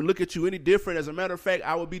judge you and look at you any different. As a matter of fact,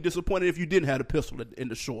 I would be disappointed if you didn't have a pistol in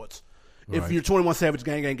the shorts. Right. If you're 21 Savage,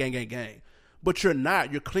 gang. But you're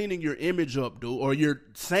not. You're cleaning your image up, dude, or you're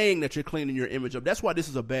saying that you're cleaning your image up. That's why this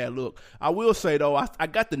is a bad look. I will say though, I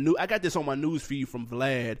got this on my news feed from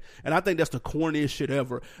Vlad, and I think that's the corniest shit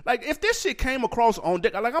ever. Like if this shit came across on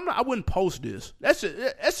deck, like I wouldn't post this. This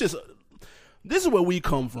is where we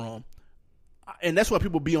come from. And that's why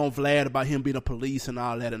people be on Vlad about him being a police and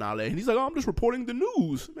all that. And he's like, I'm just reporting the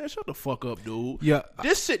news. Man, shut the fuck up, dude. Yeah.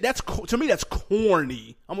 This shit, to me, that's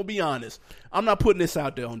corny. I'm going to be honest. I'm not putting this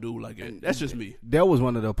out there on dude like that. That's just me. That was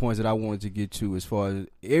one of the points that I wanted to get to as far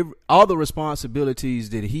as all the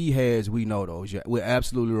responsibilities that he has, we know those. Yeah, we're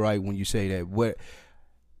absolutely right when you say that. What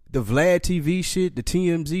the Vlad TV shit, the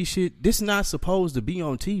TMZ shit, this not supposed to be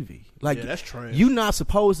on TV. Like, yeah, that's trash. You're not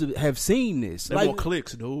supposed to have seen this. They want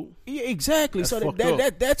clicks, dude. Yeah, exactly. That's so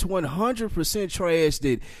that's 100% trash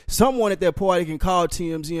that someone at that party can call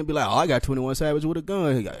TMZ and be like, oh, I got 21 Savage with a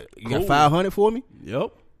gun. You got 500 for me?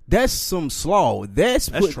 Yep. That's some slaw. That's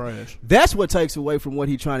trash. That's what takes away from what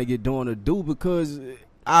he's trying to get done to do, because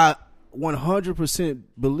I 100%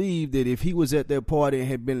 believe that if he was at that party and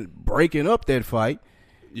had been breaking up that fight,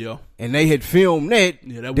 yeah, and they had filmed that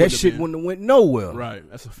shit wouldn't have went nowhere. Right,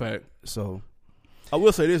 that's a fact. So I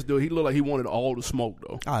will say this, dude. He looked like he wanted all the smoke,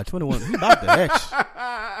 though. 21. He about to X.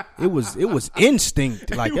 It was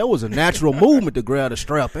instinct. Like that was a natural movement to grab the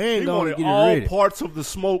strap. Ain't gonna get all it ready. parts of the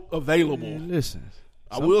smoke available. Man, listen,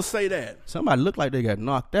 I will say that somebody looked like they got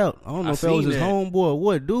knocked out. I don't know if that was his homeboy or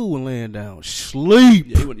what. Dude was laying down, sleep.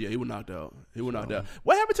 Yeah, he was knocked out.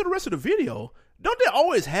 What happened to the rest of the video? Don't that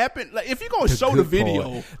always happen? Like if you gonna show the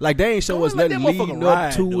video, like they ain't show us nothing leading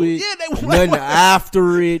up to it, yeah, nothing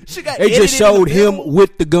after it. They just showed him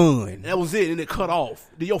with the gun. That was it, and it cut off.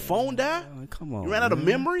 Did your phone die? Come on, you ran out of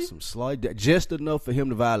memory. Some slight, just enough for him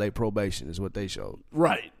to violate probation is what they showed.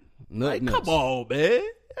 Right. Like, come on, man.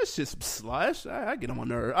 That's just some slush. I get on my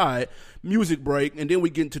nerve. All right, music break, and then we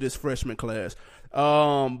get into this freshman class.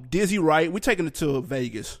 Dizzy Wright, we're taking it to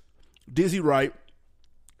Vegas. Dizzy Wright.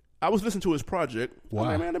 I was listening to his project. Wow.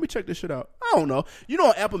 Like, man, let me check this shit out. I don't know. You know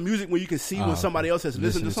on Apple Music when you can see when somebody else has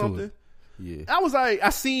listened to something? Yeah. I was like,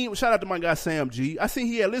 shout out to my guy Sam G. I seen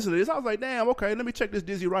he had listened to this. I was like, damn, okay, let me check this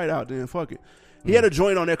Dizzy Wright out then. Fuck it. He had a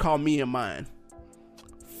joint on there called Me and Mine.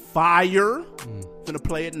 Fire. Finna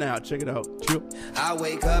play it now. Check it out. Chill. I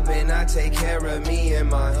wake up and I take care of me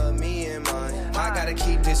and mine. I gotta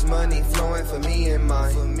keep this money flowing for me and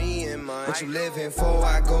mine. What you living for?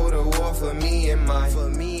 I go to war for me and mine.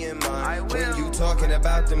 When you talking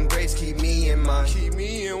about them grades, keep me in mind.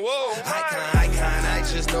 I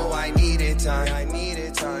just know I needed time.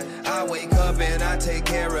 I wake up and I take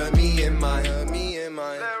care of me and mine.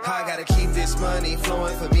 I gotta keep this money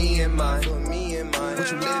flowing for me and mine.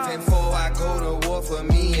 What you living for? I go to war for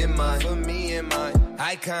me and mine.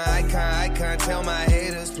 I can't tell my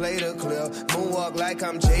haters play the clip. Moonwalk like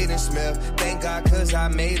I'm Jaden Smith. Thank God cause I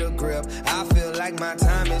made a grip. I feel like my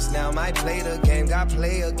time is now. Might play the game, got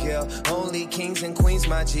play a kill. Only kings and queens,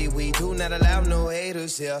 my G. We do not allow no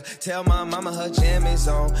haters here. Tell my mama her jam is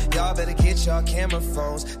on. Y'all better get y'all camera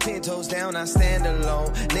phones. 10 toes down, I stand alone.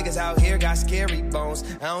 Niggas out here got scary bones.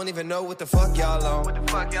 I don't even know what the fuck y'all on.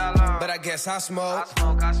 But I guess I smoke.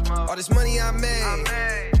 All this money I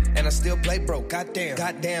made. And I still play broke,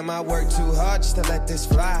 goddamn, I work too hard just to let this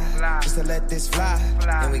fly.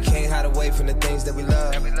 And we can't hide away from the things that we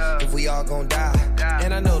love. If we all gon' die.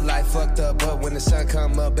 And I know life fucked up, but when the sun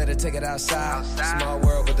come up, better take it outside. Small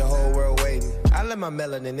world with the whole world waiting. I let my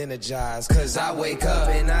melanin energize, cause I wake up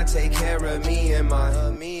and I take care of me and mine.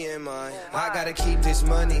 I gotta keep this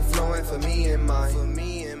money flowing for me and mine.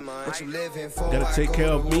 What you living for? Gotta take care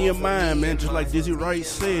of me and mine, man. Just like Dizzy Wright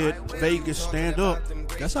said, Vegas, stand up.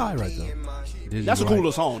 That's all right though. That's a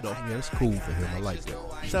cooler song though. Yeah, it's cool for him. I like that.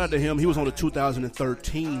 Shout out to him. He was on the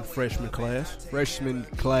 2013 freshman class. Freshman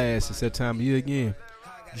class. It's that time of year again.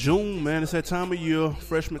 June, man. It's that time of year.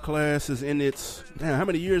 Freshman class is in its. Damn, how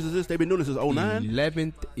many years is this? They've been doing this since 09?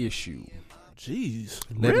 11th issue. Jeez.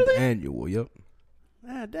 11th really? annual. Yep.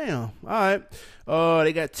 Ah, damn. All right.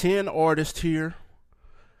 They got 10 artists here.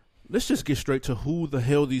 Let's just get straight to who the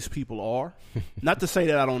hell these people are. Not to say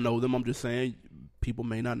that I don't know them. I'm just saying people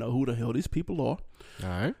may not know who the hell these people are. All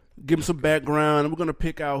right. Give them some background. And we're going to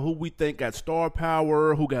pick out who we think got star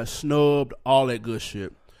power, who got snubbed, all that good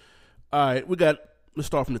shit. All right. Let's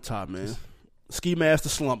start from the top, man. Ski Master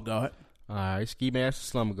Slump God. All right. Ski Master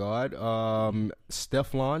Slump God.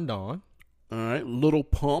 Stefflon Don. All right. Little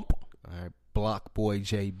Pump. All right. Block Boy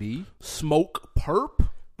JB, Smoke Perp.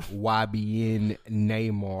 YBN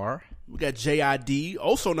Neymar. We got JID,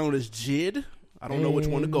 also known as Jid. I don't know which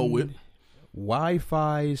one to go with.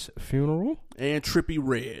 Wi-Fi's Funeral. And Trippie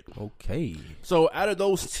Redd. Okay. So out of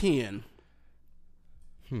those 10.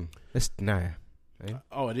 That's 9. Eh?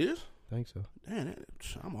 Oh, it is? I think so. Damn,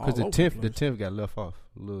 I'm all Because over the place. 10th got left off.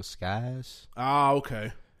 Little Skies. Ah,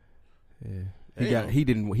 okay. Yeah.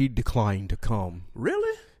 He declined to come.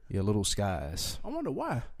 Really? Yeah, Little Skies. I wonder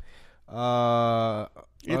why.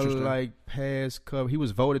 Interesting. Like past cover, he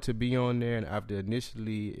was voted to be on there, and after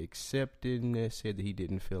initially accepting it, said that he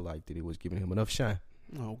didn't feel like that it was giving him enough shine.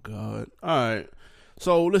 Oh, God. All right.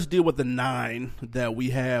 So let's deal with the 9 that we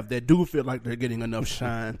have that do feel like they're getting enough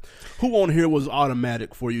shine. Who on here was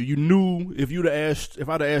automatic for you? You knew if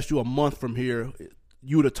I'd have asked you a month from here,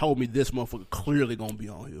 you would have told me this motherfucker clearly gonna be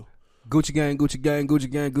on here. Gucci gang, Gucci gang, Gucci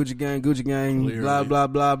gang, Gucci gang, Gucci gang, Clearly. blah, blah,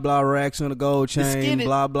 blah, blah, racks on the gold chain,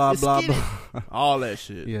 blah, blah, blah, blah. All that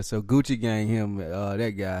shit. Yeah, so Gucci gang, him,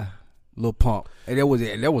 that guy, Lil Pump. And that was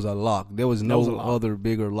a lock. There was no other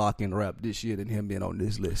bigger lock in rap this year than him being on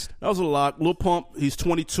this list. That was a lock. Lil Pump, he's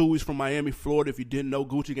 22. He's from Miami, Florida. If you didn't know,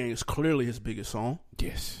 Gucci Gang is clearly his biggest song.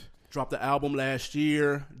 Yes. Dropped the album last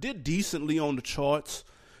year. Did decently on the charts.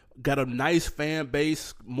 Got a nice fan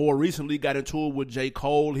base. More recently, got into it with J.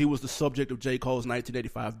 Cole. He was the subject of J. Cole's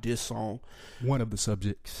 1985 diss song. One of the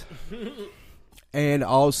subjects. And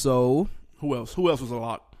also, Who else? Who else was a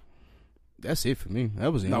lock? that's it for me.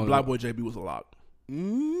 That was the No, only Black Boy JB was a lock.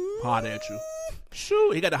 Hot at you.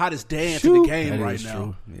 Shoot, he got the hottest dance in the game That right is now.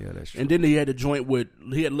 true. Yeah, that's true. And then he had the joint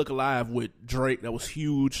he had Look Alive with Drake. That was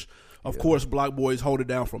huge. Of course, Block Boy's Hold It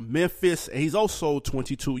Down from Memphis. And he's also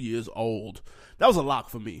 22 years old. That was a lock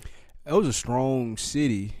for me. That was a strong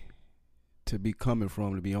city to be coming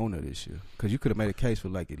from to be on there this year. Because you could have made a case for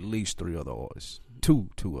like at least 3 other artists. Two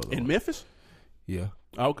other artists. In Memphis? Yeah.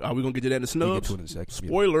 Are we going to get to that in the snubs? We'll get to it in a second.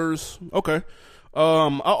 Spoilers. Okay.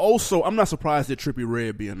 I'm not surprised that Trippie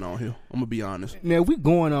Redd being on here. I'm going to be honest. Now, we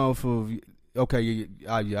going off of... Okay,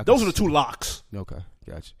 yeah. Those are the 2 locks. Okay,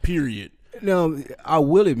 gotcha. Period. Now, I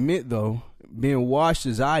will admit, though, being washed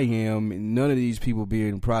as I am, none of these people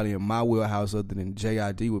being probably in my wheelhouse other than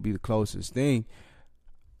JID would be the closest thing.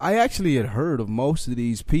 I actually had heard of most of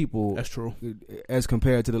these people. That's true. As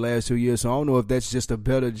compared to the last 2 years. So I don't know if that's just a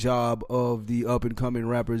better job of the up-and-coming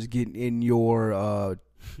rappers getting in your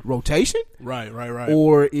rotation. Right.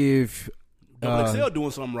 Or if... Double XL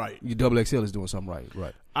doing something right. Your Double XL is doing something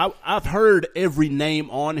right. I've heard every name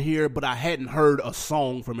on here, but I hadn't heard a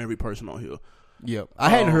song from every person on here. Yep. I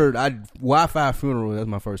hadn't heard... Wi-Fi Funeral, that's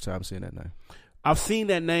my first time seeing that name. I've seen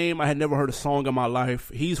that name. I had never heard a song in my life.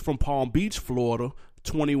 He's from Palm Beach, Florida.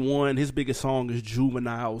 21. His biggest song is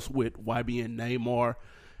Juveniles with YBN Neymar.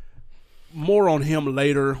 More on him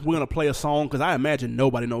later. We're gonna play a song because I imagine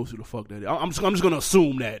nobody knows who the fuck that is. I'm just gonna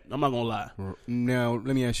assume that. I'm not gonna lie. Now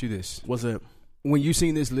let me ask you this: What's that? When you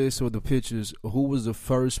seen this list or the pictures, who was the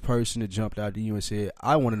first person that jumped out to you and said,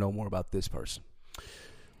 "I want to know more about this person"?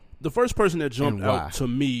 The first person that jumped And why? out to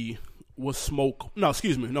me was Smoke. No,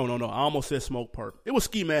 excuse me. No. I almost said Smoke Perp. It was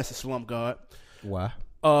Ski Mask Slump God. Why?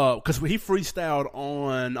 Because he freestyled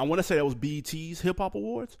on, I want to say that was BET's Hip Hop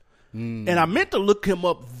Awards. And I meant to look him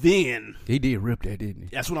up then. He did rip that, didn't he?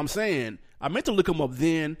 That's what I'm saying. I meant to look him up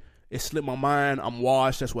then. It slipped my mind. I'm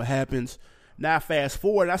washed. That's what happens. Now fast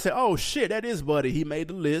forward. I said, oh, shit, that is Buddy. He made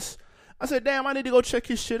the list. I said, damn, I need to go check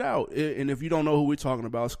his shit out. And if you don't know who we're talking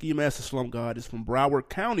about, Ski Mask Slump God is from Broward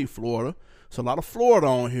County, Florida. It's a lot of Florida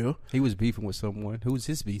on here. He was beefing with someone. Who was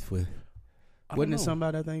his beef with? Wasn't it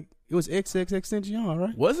somebody, I think? It was XXXTentacion,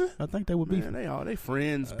 right? Was it? I think they were beefing. Man, they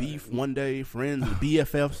friends, beef one day, friends,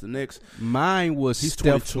 BFFs the next. Mine was He's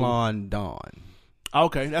Stefflon Don.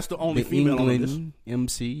 Okay, that's the only The female England on this.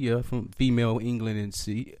 MC, yeah, from female England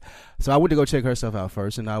MC. So I went to go check her stuff out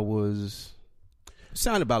first, and I was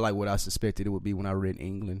sounded about like what I suspected it would be when I read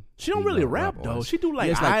England. She don't really rap though. artist. She do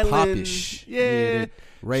like it's like island, popish, yeah. that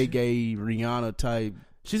reggae, Rihanna type.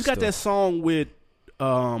 She's got stuff. that song with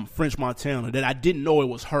French Montana that I didn't know it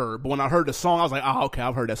was her, but when I heard the song, I was like, oh, okay,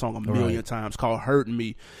 I've heard that song a million times. Called "Hurting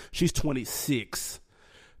Me." She's 26.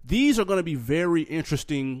 These are going to be very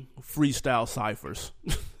interesting freestyle ciphers.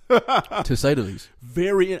 To say the least.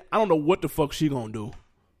 I don't know what the fuck she gonna do.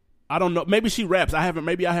 I don't know. Maybe she raps.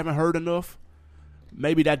 Maybe I haven't heard enough.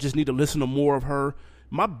 Maybe I just need to listen to more of her.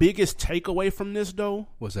 My biggest takeaway from this, though,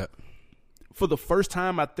 What's that? for the first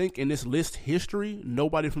time, I think, in this list history,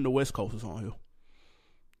 nobody from the West Coast is on here.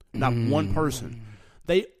 Not one person.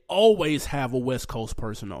 They always have a West Coast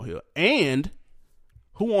person on here. And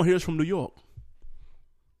who on here is from New York?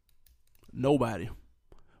 Nobody.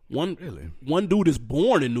 One dude is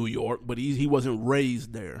born in New York, but he wasn't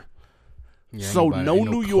raised there. Yeah, So no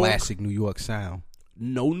New York, classic New York sound.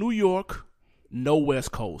 no New York, no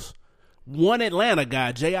West Coast. One Atlanta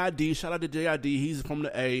guy, JID. Shout out to JID. He's from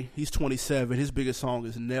the A. He's 27. His biggest song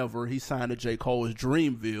is Never. He signed to J. Cole's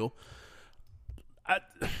Dreamville.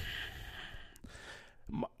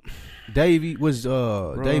 Dave East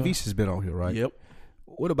has been on here, right? Yep.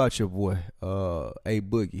 What about your boy, A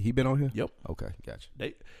Boogie? He been on here? Yep. Okay, gotcha.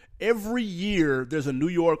 Every year there's a New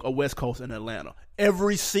York, a West Coast, and Atlanta.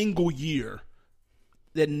 Every single year.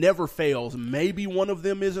 That never fails. Maybe one of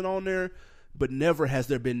them isn't on there, but never has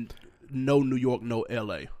there been no New York, no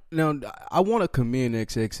LA. Now, I want to commend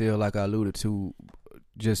XXL, like I alluded to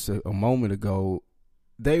just a moment ago.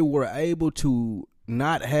 They were able to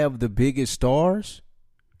not have the biggest stars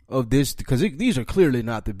of this, because these are clearly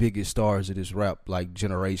not the biggest stars of this rap like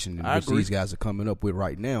generation in which these guys are coming up with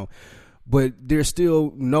right now, but they're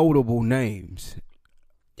still notable names.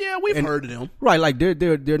 Yeah, we've heard of them, right? Like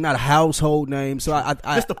they're not household names. So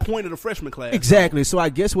that's the point of the freshman class. Exactly. So I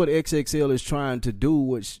guess what XXL is trying to do,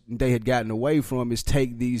 which they had gotten away from, is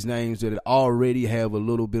take these names that already have a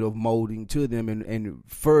little bit of molding to them and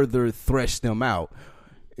further thresh them out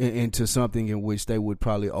into something in which they would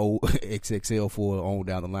probably owe XXL for on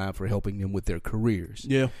down the line for helping them with their careers.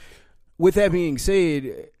 Yeah. With that being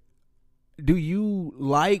said, do you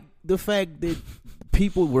like the fact that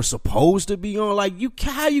people were supposed to be on? Like,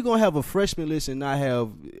 how you gonna have a freshman list and not have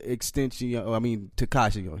Tekashi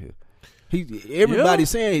on here? Everybody's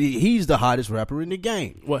saying he's the hottest rapper in the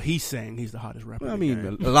game. Well, he's saying he's the hottest rapper. I in the mean,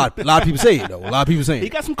 game. a lot of people say it though. A lot of people saying he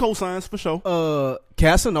got some cosigns for sure.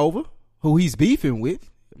 Casanova, who he's beefing with,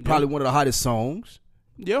 probably one of the hottest songs.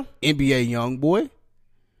 Yeah. NBA Youngboy.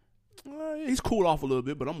 He's cooled off a little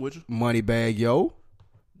bit, but I'm with you. Moneybagg Yo.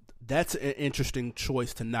 That's an interesting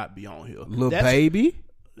choice to not be on here. Lil Baby.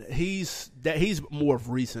 He's more of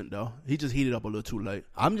recent though. He just heated up a little too late.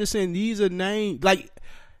 I'm just saying these are names like.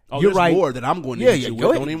 You're right. More that I'm going to hit you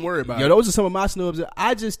with. Don't even worry about it. Those are some of my snubs.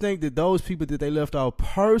 I just think that those people that they left out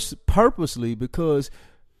purposely, because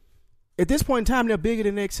at this point in time they're bigger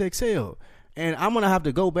than XXL. And I'm going to have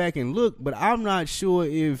to go back and look, but I'm not sure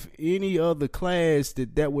if any other class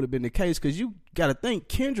that would have been the case, because you got to think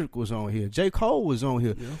Kendrick was on here. J. Cole was on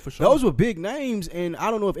here. Yeah, for sure. Those were big names, and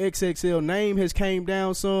I don't know if XXL name has came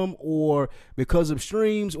down some, or because of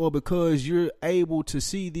streams, or because you're able to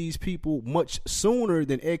see these people much sooner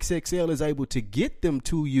than XXL is able to get them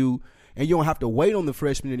to you, and you don't have to wait on the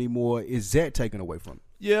freshmen anymore. Is that taken away from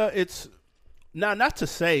you? Yeah, it's... Now, not to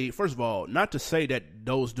say that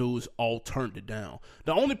those dudes all turned it down.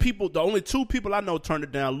 The only two people I know turned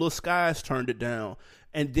it down, Lil Skies turned it down,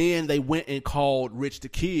 and then they went and called Rich the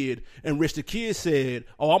Kid, and Rich the Kid said,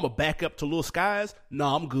 "Oh, I'm gonna back up to Lil Skies.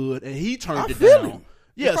 No, I'm good," and he turned it down. Him.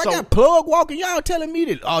 Yeah, if I got plug walking, y'all telling me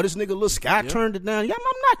that this nigga Lil Sky turned it down. Yeah,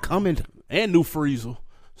 I'm not coming. And New Frieza.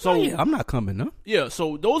 So I'm not coming. No. Yeah,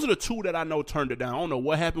 so those are the two that I know turned it down. I don't know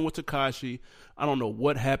what happened with Tekashi. I don't know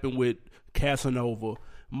what happened with Casanova.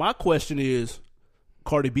 My question is,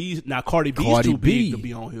 Cardi B's too big to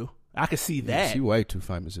be on here. I can see that. She way too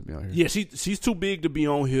famous to be on here. Yeah, she's too big to be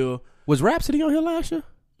on here. Was Rhapsody on here last year?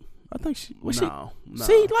 I think she was. No.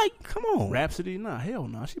 See, like, come on. Rhapsody? Nah, hell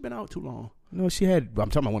no. She been out too long. No, she had. I'm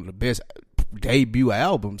talking about one of the best debut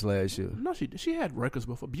albums last year. No, she had records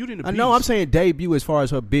before. Beauty and the Beast. I know. I'm saying debut as far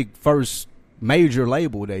as her big first major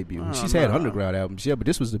label debut. She's had underground albums, but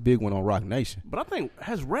this was the big one on Rock Nation. But I think,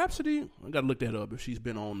 has Rhapsody, I gotta look that up if she's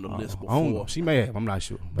been on the list before. I don't know. She may have, I'm not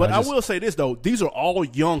sure. But I will say this though, these are all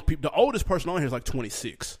young people. The oldest person on here is like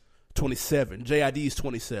 26, 27. JID is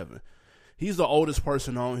 27. He's the oldest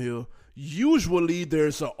person on here. Usually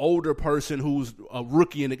there's an older person who's a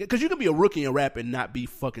rookie in it, because you can be a rookie in rap and not be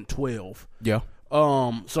fucking 12. Yeah.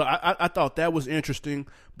 So I thought that was interesting.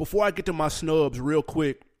 Before I get to my snubs real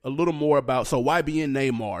quick, a little more about, so YBN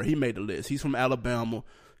Neymar, he made the list. He's from Alabama.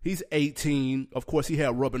 He's 18. Of course, he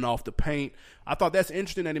had Rubbing Off the Paint. I thought that's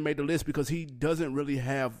interesting that he made the list because he doesn't really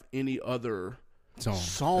have any other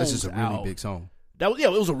songs. That's just a really big song.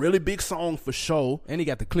 It was a really big song for sure. And he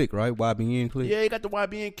got the click, right? YBN click. Yeah, he got the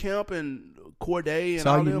YBN Camp and Corday. That's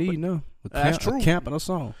all you need now. That's true. A camp and a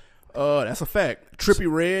song. That's a fact. Trippie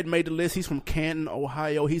Redd made the list. He's from Canton,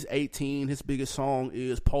 Ohio. He's 18. His biggest song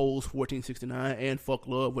is Pose 1469 and Fuck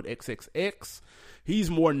Love with XXX. He's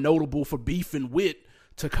more notable for beefing with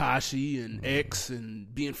Tekashi and X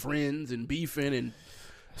and being friends and beefing and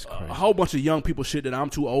a whole bunch of young people shit that I'm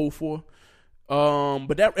too old for. And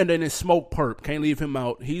then it's Smoke Perp. Can't leave him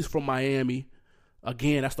out. He's from Miami.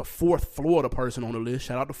 Again, that's the fourth Florida person on the list.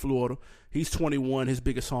 Shout out to Florida. He's 21. His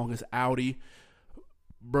biggest song is Audi.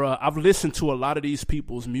 Bruh, I've listened to a lot of these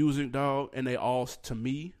people's music, dog, and they all, to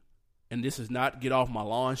me, and this is not get off my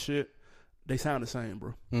lawn shit, they sound the same,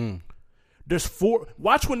 bro. There's 4.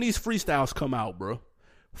 Watch when these freestyles come out, bro.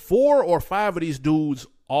 4 or 5 of these dudes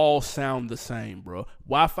all sound the same, bro.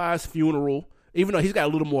 Wi-Fi's Funeral, even though he's got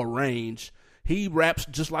a little more range, he raps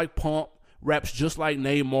just like Pump, raps just like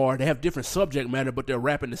Neymar. They have different subject matter, but they're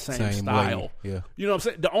rapping the same style. Way. Yeah. You know what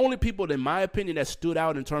I'm saying? The only people, in my opinion, that stood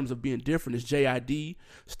out in terms of being different is J.I.D.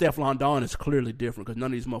 Stefflon Don is clearly different because none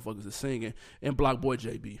of these motherfuckers are singing. And Block Boy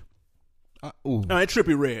JB. And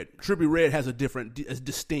Trippie Redd. Trippie Redd has a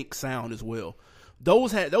distinct sound as well.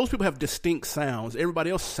 Those people have distinct sounds. Everybody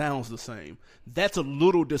else sounds the same. That's a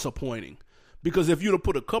little disappointing because if you'd have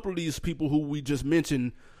put a couple of these people who we just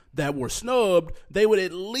mentioned that were snubbed, they would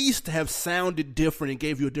at least have sounded different and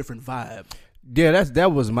gave you a different vibe. Yeah,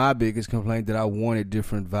 that was my biggest complaint, that I wanted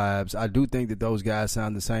different vibes. I do think that those guys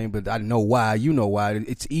sound the same, but I know why. You know why.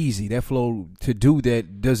 It's easy. That flow, to do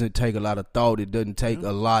that doesn't take a lot of thought. It doesn't take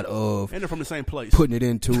a lot of... And they're from the same place. Putting it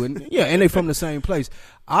into it. Yeah, and they're from the same place.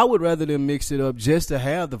 I would rather them mix it up just to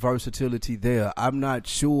have the versatility there. I'm not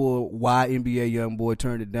sure why NBA YoungBoy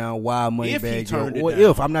turned it down, why Moneybagg turned it down.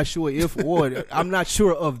 If. I'm not sure if or... I'm not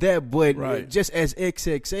sure of that, but just as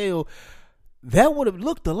XXL... That would have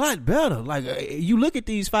looked a lot better. Like, you look at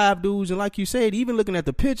these 5 dudes, and like you said, even looking at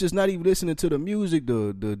the pictures, not even listening to the music,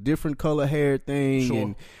 the different color hair thing,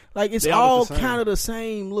 and like it's all kind of the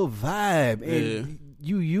same little vibe. And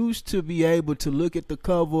you used to be able to look at the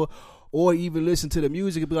cover or even listen to the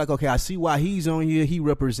music and be like, okay, I see why he's on here, he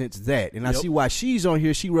represents that. And I see why she's on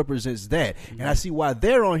here, she represents that. And I see why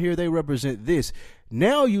they're on here, they represent this.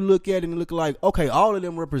 Now you look at it and look like, okay, all of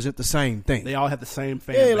them represent the same thing. They all have the same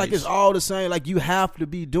fan base. Yeah, like it's all the same. Like you have to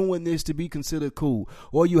be doing this to be considered cool,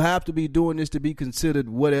 or you have to be doing this to be considered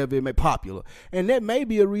whatever it may popular. And that may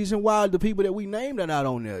be a reason why the people that we named are not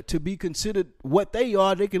on there. To be considered what they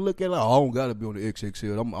are, they can look at like, oh, I don't gotta be on the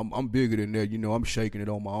XXL. I'm bigger than that. You know, I'm shaking it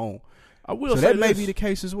on my own. I will so say that may this. be the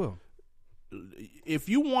case as well. If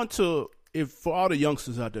you want to, if for all the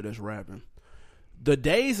youngsters out there that's rapping, the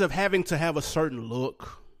days of having to have a certain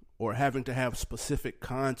look or having to have specific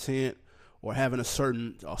content or having a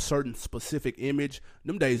certain specific image,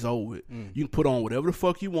 them days over. You can put on whatever the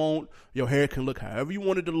fuck you want. Your hair can look however you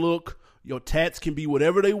want it to look. Your tats can be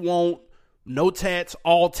whatever they want. No tats,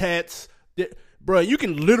 all tats. Bruh, you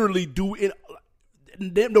can literally do it.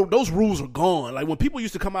 Those rules are gone. Like when people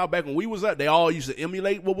used to come out back when we was out, they all used to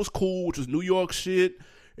emulate what was cool, which was New York shit.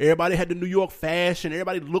 Everybody had the New York fashion.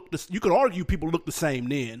 Everybody looked. You could argue people looked the same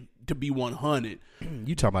then. To be 100,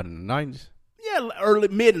 you talking about in the 90s? Yeah, early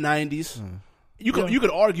mid 90s. You could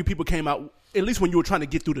argue people came out at least when you were trying to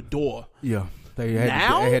get through the door. Yeah, they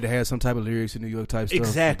had to have some type of lyrics in New York type stuff.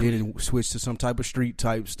 Exactly. Then it switched to some type of street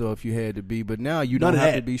type stuff. You had to be, but now you don't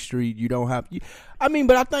have to be street. You don't have. I mean,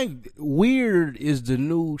 but I think weird is the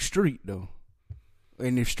new street though.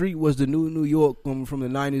 And if street was the new New York from the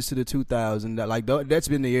 90s to the 2000s, that's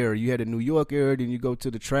been the era. You had the New York era, then you go to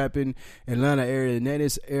the trapping Atlanta era, and then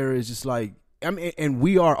this era is just like, I mean, and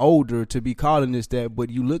we are older to be calling this that, but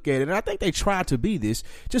you look at it, and I think they try to be this,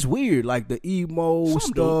 just weird, like the emo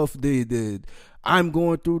stuff, the I'm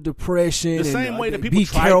going through depression. The same way that people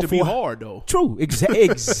try to be hard, though. True,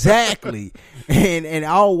 exactly. and I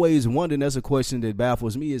always wonder, and that's a question that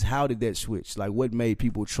baffles me, is how did that switch? Like, what made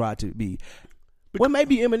people try to be? Well,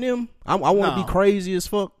 maybe Eminem. I want to be crazy as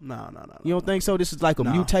fuck. No. You don't think so? This is like a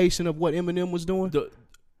mutation of what Eminem was doing?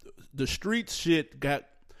 The street shit got...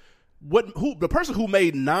 the person who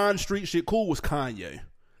made non-street shit cool was Kanye.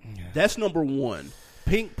 Yeah. That's number one.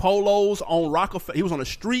 Pink polos on Rockefeller. He was on a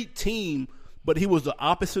street team, but he was the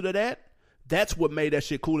opposite of that. That's what made that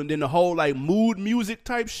shit cool. And then the whole like mood music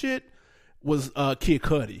type shit was Kid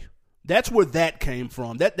Cudi. That's where that came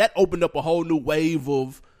from. That opened up a whole new wave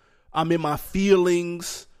of I'm in my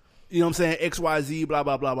feelings, you know what I'm saying, XYZ, blah,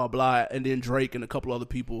 blah, blah, blah, blah, and then Drake and a couple other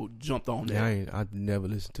people jumped on that. I never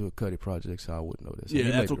listened to a Cudi project, so I wouldn't know this. Yeah,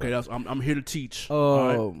 that's okay. I'm here to teach.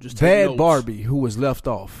 Right? Just Bad Barbie, who was left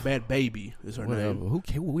off. Bad Baby is her name.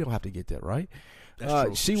 We don't have to get that, right? That's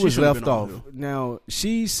true. She was left off. Now,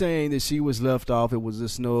 she's saying that she was left off. It was a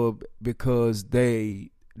snub because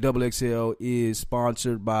XXL is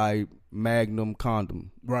sponsored by Magnum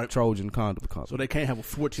condom, right? Trojan condom company. So they can't have a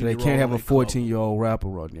 14-year-old. So they can't have a 14-year-old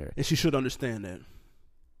rapper on there. And she should understand that.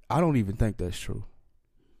 I don't even think that's true.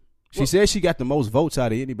 She said she got the most votes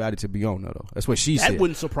out of anybody to be on there, though. That's what she said. That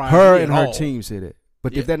wouldn't surprise her me and at her all. team said it.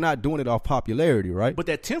 But if they're not doing it off popularity, right? But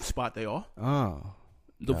that 10th spot they are. Oh.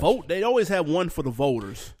 The vote, they always have one for the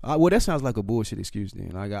voters. Well, that sounds like a bullshit excuse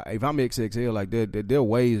then. If I'm XXL like that, there are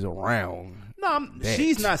ways around. No,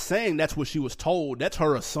 she's not saying that's what she was told. That's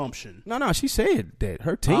her assumption. No, she said that.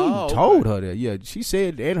 Her team told her that. Yeah, she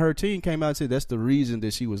said, and her team came out and said that's the reason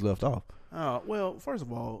that she was left off. Well, first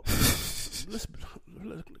of all, let's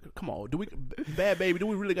come on. Bad Baby, do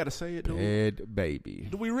we really got to say it, dude? Bad Baby.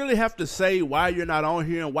 Do we really have to say why you're not on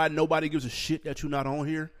here and why nobody gives a shit that you're not on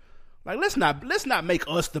here? Like, let's not make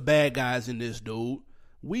us the bad guys in this, dude.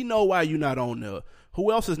 We know why you're not on there.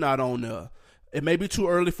 Who else is not on there? It may be too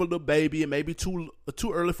early for Lil Baby. It may be too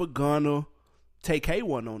early for Gunna. TK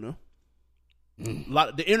wasn't on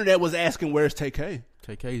there. The internet was asking, where's TK?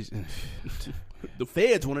 TK's... The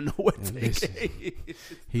feds want to know where TK is.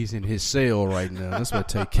 He's in his cell right now. That's where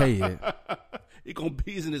TK at.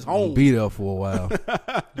 He's in his home. Be there for a while.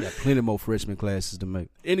 Got plenty more freshman classes to make.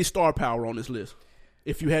 Any star power on this list?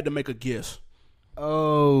 If you had to make a guess.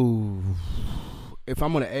 Oh, if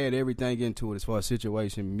I'm gonna add everything into it as far as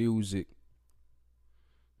situation, music,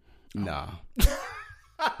 nah.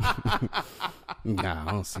 Nah,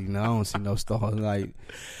 I don't see no stars. Like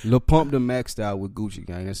Lil Pump done maxed out with Gucci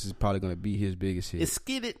Gang. This is probably gonna be his biggest hit. It's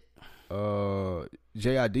Skid It.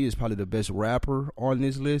 JID is probably the best rapper on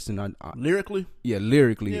this list, and I lyrically,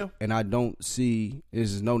 yeah. And I don't see,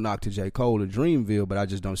 this is no knock to J. Cole or Dreamville, but I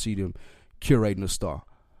just don't see them curating a star.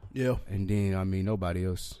 Yeah, and then nobody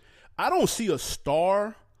else. I don't see a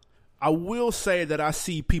star. I will say that I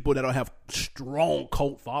see people that'll have strong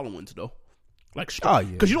cult followings though. Like,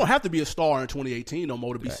 because you don't have to be a star in 2018 no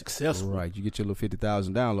more to be successful. Right, you get your little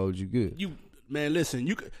 50,000 downloads, you good. Man, listen,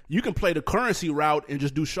 you can play the currency route and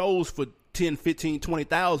just do shows for 10, 15,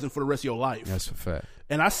 20,000 for the rest of your life. That's a fact.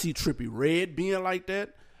 And I see Trippie Redd being like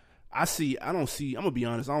that. I'm gonna be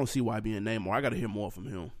honest, I don't see why being named more. I got to hear more from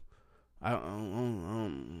him.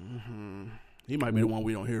 He might be the one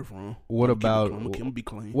we don't hear from. I'm gonna be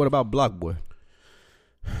clean. What about Block Boy?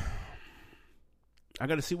 I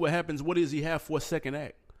got to see what happens. What does he have for a second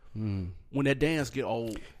act when that dance get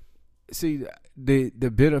old? See, the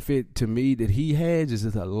benefit to me that he has is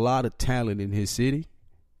there's a lot of talent in his city,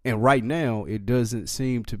 and right now it doesn't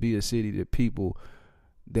seem to be a city that people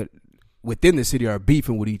that within the city are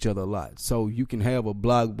beefing with each other a lot. So you can have a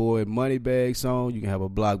Block Boy Moneybag song, you can have a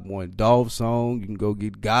Block Boy Dolph song, you can go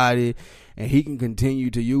get Gotti, and he can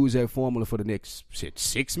continue to use that formula for the next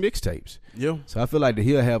 6 mixtapes. Yeah. So I feel like that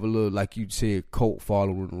he'll have a little, like you said, cult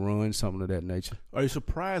following run, something of that nature. Are you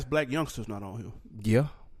surprised Black Youngster's not on here? Yeah.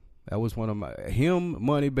 That was one of him,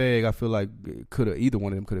 Moneybag, I feel like either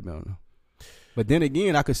one of them could have been on there. But then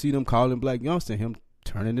again, I could see them calling Black Youngster and him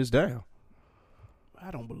turning this down. I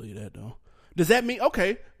don't believe that, though. Does that mean,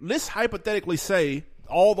 okay, let's hypothetically say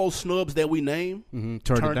all those snubs that we name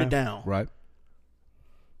turned it down. Right.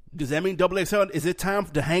 Does that mean XXL, is it time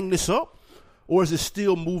to hang this up? Or is it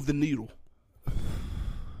still move the needle?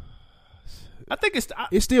 I think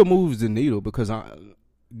it still moves the needle because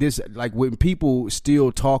when people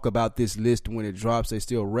still talk about this list when it drops, they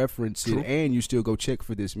still reference it, and you still go check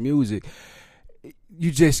for this music. You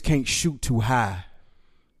just can't shoot too high.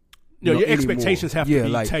 Your expectations have to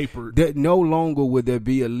be tapered. No longer would there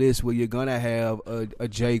be a list where you're gonna have a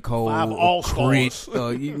J. Cole, 5 all-stars,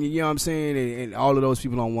 you know what I'm saying, and all of those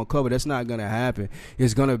people on one cover. That's not gonna happen.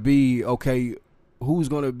 It's gonna be who's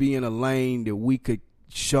gonna be in a lane that we could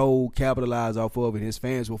capitalize off of, and his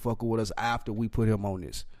fans will fuck with us after we put him on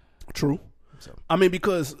this. True. So. I mean,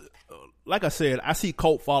 because like I said, I see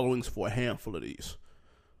cult followings for a handful of these,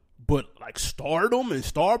 but like stardom and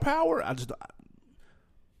star power,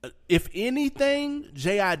 if anything,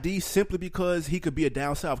 JID simply because he could be a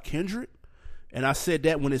down south Kendrick, and I said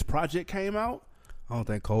that when his project came out. I don't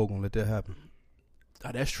think Cole gonna let that happen.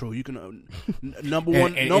 That's true. You can number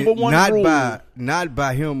one rule. Not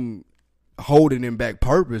by him holding him back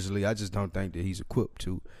purposely. I just don't think that he's equipped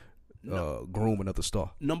to groom another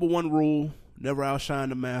star. Number one rule: never outshine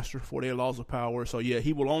the master. 48 laws of power. So yeah,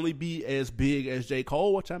 he will only be as big as J.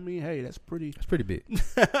 Cole. Which I mean, hey, that's pretty big.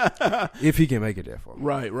 If he can make it that far.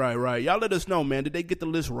 Right. Y'all let us know, man. Did they get the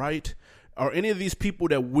list right? Are any of these people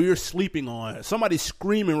that we're sleeping on? Somebody's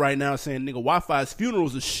screaming right now saying, "Nigga, Wi-Fi's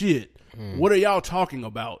funerals is shit." What are y'all talking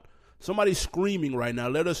about? Somebody's screaming right now.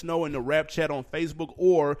 Let us know in the rap chat on Facebook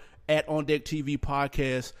or at On Deck TV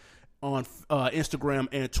Podcast on Instagram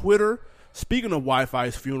and Twitter. Speaking of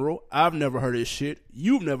Wi-Fi's funeral, I've never heard this shit.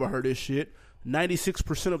 You've never heard this shit.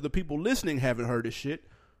 96% of the people listening haven't heard this shit.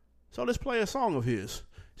 So let's play a song of his.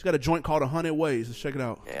 He's got a joint called 100 Ways. Let's check it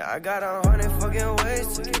out. Yeah, I got 100 fucking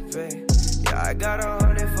ways to get paid. Yeah, I got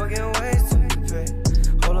 100 fucking ways to get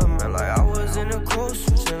paid. Hold up, man, like I was in the cool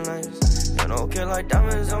switching lanes. And okay, like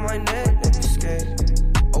diamonds on my neck, let me skate.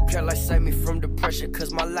 care, like save me from depression.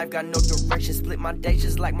 Cause my life got no direction. Split my days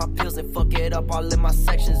just like my pills and fuck it up all in my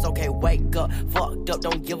sections. Okay, wake up, fucked up,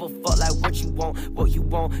 don't give a fuck like what you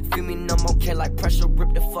want. Feel me no more care like pressure,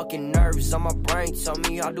 rip the fucking nerves on my brain. Tell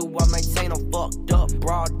me how do I maintain, I'm fucked up.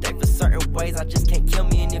 Broad day for certain ways, I just can't kill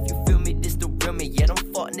me. And if you feel me, this the real me. Yeah, them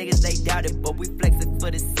fuck niggas, they doubt it, but we flexing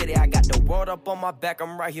for the city. I got the world up on my back,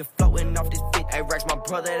 I'm right here floating off this fit. Hey, Rex, my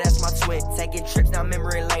brother, that's my twin. Taking trips down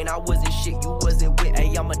memory lane, I wasn't shit, you wasn't with.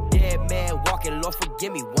 Hey, I'm a dead man walking, Lord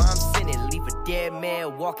forgive me why I'm sinning. Leave a dead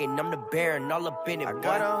man walking, I'm the bear and all up in it. I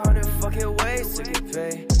got 100 fucking ways to get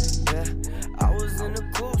paid. Yeah, I was in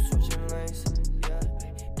the coupe switching lanes. Yeah,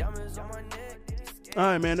 diamonds on my neck. All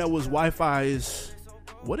right, man, that was Wi-Fi's,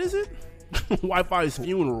 what is it? Wi-Fi's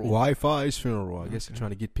funeral. Wi-Fi's funeral. I guess they're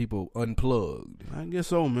trying to get people unplugged. I guess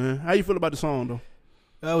so, man. How you feel about the song, though?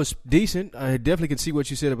 That was decent. I definitely can see what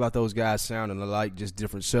you said about those guys sounding alike, just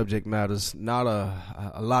different subject matters. Not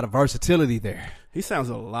a lot of versatility there. He sounds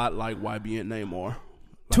a lot like YBN Namor.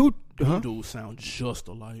 Dude sounds just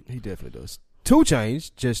alike. He definitely does. 2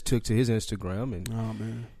 Chainz just took to his Instagram and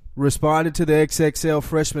man, responded to the XXL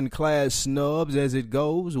freshman class snubs as it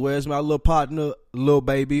goes. Where's my little partner, Lil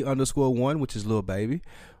Baby _1, which is Lil Baby?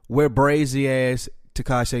 Where brazy ass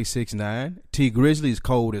Tekashi 6ix9ine? T Grizzly's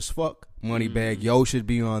cold as fuck. Moneybag Yo should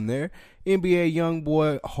be on there. NBA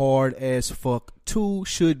Youngboy hard as fuck 2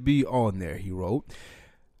 should be on there, he wrote.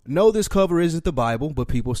 No, this cover isn't the Bible, but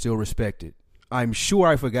people still respect it. I'm sure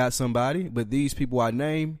I forgot somebody, but these people I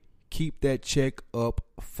named, keep that check up,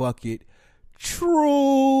 fuck it.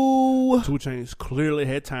 True. 2 Chainz clearly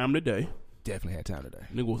had time today. Definitely had time today.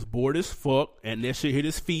 Nigga was bored as fuck, and that shit hit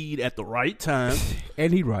his feed at the right time.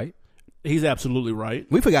 And he right. He's absolutely right.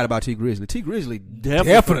 We forgot about T Grizzly. T Grizzly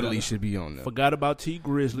definitely should be on there. Forgot about T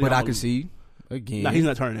Grizzly. But I can see, again. Nah, he's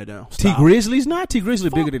not turning that down. T Grizzly's not? T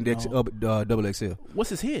Grizzly bigger than Double XL.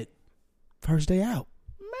 What's his hit? First Day Out.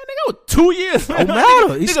 Man, nigga, 2 years. Don't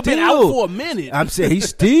matter. He's nigga still been out for a minute. I'm saying he's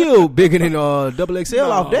still bigger than Double XL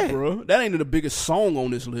off that. Bro. That ain't the biggest song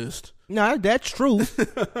on this list. Nah, that's true.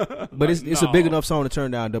 But it's a big enough song to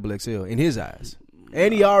turn down Double XL in his eyes.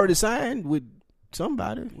 And he already signed with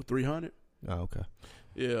somebody. With 300. Oh, okay.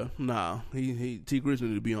 Yeah, nah. He T Grizzly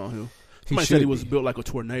need to be on here. Somebody said he was built like a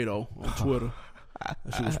tornado on Twitter.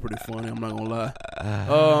 That shit was pretty funny. I'm not gonna lie.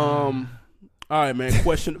 All right, man.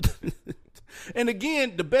 Question. And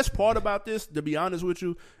again, the best part about this, to be honest with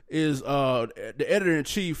you, is the editor in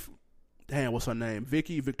chief. Damn, what's her name?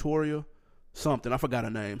 Victoria, something. I forgot her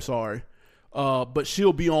name. Sorry. But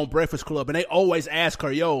she'll be on Breakfast Club, and they always ask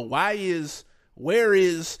her, "Yo, where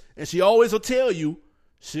is?" And she always will tell you.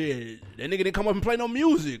 Shit, that nigga didn't come up and play no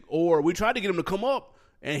music. Or we tried to get him to come up,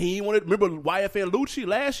 and he wanted. Remember YFN Lucci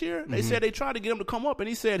last year? They said they tried to get him to come up, and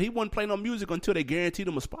he said he wouldn't play no music until they guaranteed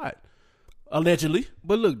him a spot. Allegedly.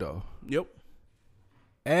 But look, though. Yep.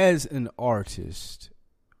 As an artist,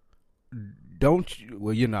 don't you...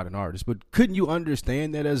 Well, you're not an artist, but couldn't you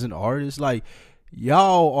understand that as an artist? Like,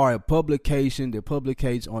 y'all are a publication that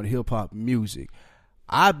publicates on hip-hop music.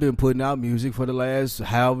 I've been putting out music for the last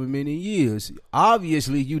however many years.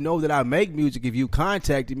 Obviously, you know that I make music. If you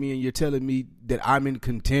contacted me and you're telling me that I'm in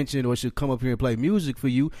contention or should come up here and play music for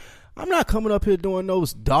you, I'm not coming up here doing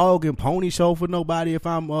those dog and pony show for nobody if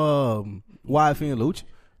I'm YFN Lucci.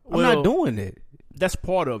 I'm not doing it. That's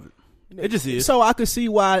part of it. It just is. So I could see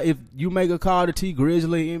why if you make a call to T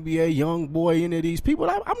Grizzly, NBA, Youngboy, any of these people,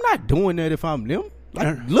 I'm not doing that if I'm them.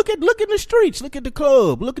 Like, look in the streets, look at the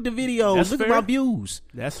club, look at the videos, look at my views.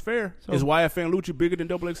 That's fair. So, is YFN Lucci bigger than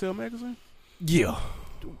Double XL Magazine? Yeah.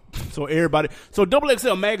 So Double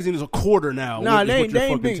XL Magazine is a quarter now. Nah, they what you're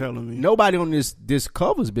ain't fucking big. Telling me. Nobody on this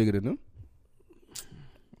cover is bigger than them.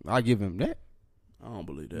 I give him that. I don't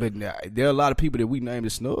believe that. But there are a lot of people that we named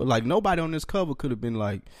as snub. Like nobody on this cover could have been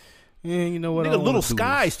like, yeah, you know what? Nigga, Little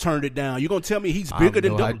Skies turned it down. You gonna tell me he's bigger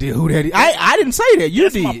than? I did who that is. I didn't say that. You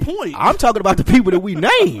That's did. my point. I'm talking about the people that we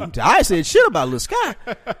named. I said shit about Little Sky.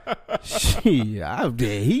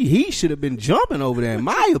 He should have been jumping over there, in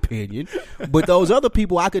my opinion. But those other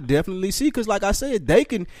people, I could definitely see because, like I said, they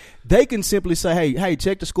can simply say, hey,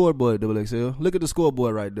 check the scoreboard, Double XL. Look at the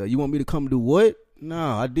scoreboard right there. You want me to come do what?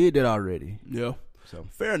 No, I did that already. Yeah. So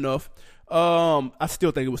fair enough. I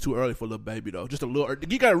still think it was too early for Lil Baby though. Just a little.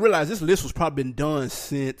 You gotta realize this list was probably been done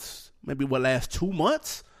since maybe last 2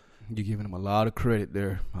 months. You're giving them a lot of credit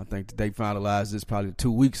there. I think they finalized this probably 2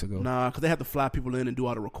 weeks ago. Nah, because they have to fly people in and do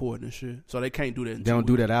all the recording and shit, so they can't do that. They don't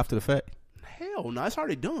do that after the fact. Hell no, it's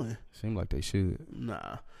already done. Seem like they should.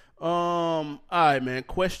 Nah. All right, man.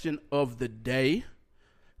 Question of the day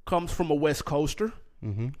comes from a West Coaster.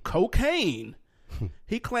 Mm-hmm. Cocaine.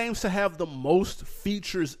 He claims to have the most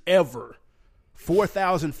features ever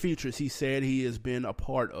 4,000 features he said he has been a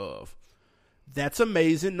part of. That's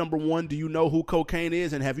amazing. Number one, do you know who Cocaine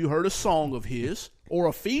is, and have you heard a song of his or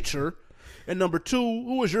a feature? And number two,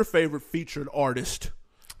 who is your favorite featured artist?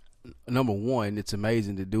 Number one, it's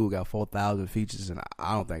amazing the dude got 4,000 features, and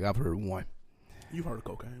I don't think I've heard one. You've heard of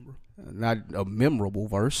Cocaine, bro. Not a memorable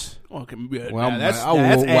verse. Okay, Well,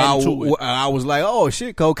 to it. I was like, oh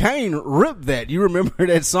shit, Cocaine ripped that. You remember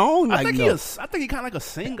that song? Like, I think he kind of like a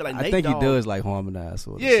singer. Like I Nate think Dogg. he does like harmonize.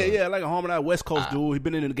 Sort of, Yeah, like a harmonized West Coast dude. He's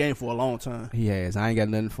been in the game for a long time. He has. I ain't got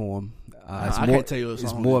nothing for him. I can't tell you a It's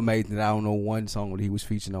song. more amazing that I don't know one song that he was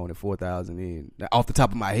featuring on at 4,000 in. Off the top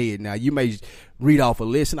of my head. Now, you may read off a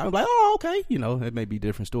list, and I'm like, oh, okay. You know, it may be a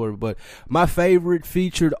different story. But my favorite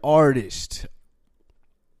featured artist,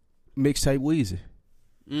 Mixtape Weezy.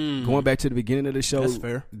 Going back to the beginning of the show, That's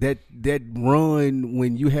fair. That run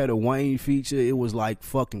when you had a Wayne feature, it was like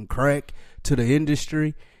fucking crack to the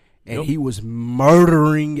industry, and Yep. he was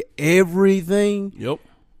murdering everything. Yep.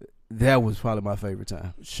 That was probably my favorite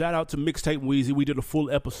time. Shout out to Mixtape Weezy. We did a full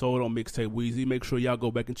episode on Mixtape Weezy. Make sure y'all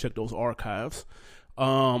go back and check those archives.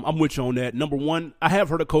 I'm with you on that. Number one, I have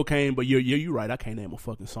heard of Cocaine, but you're right. I can't name a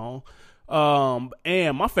fucking song.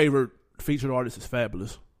 And my favorite featured artist is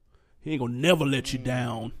Fabulous. He ain't gonna never let you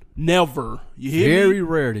down. Never. You hear me? Very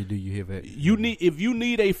rarely do you hear that. If you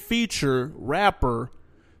need a feature rapper,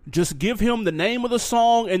 just give him the name of the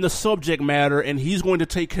song and the subject matter, and he's going to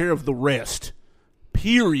take care of the rest.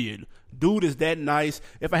 Period. Dude is that nice.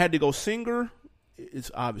 If I had to go singer, it's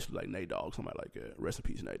obviously like Nate Dogg, somebody like that. Rest in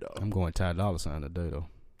peace, Nate Dogg. I'm going Ty Dolla $ign today though.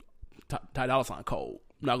 Ty Dolla $ign cold.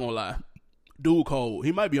 Not gonna lie, dude cold.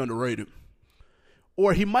 He might be underrated,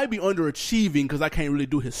 or he might be underachieving because I can't really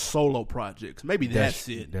do his solo projects. Maybe that's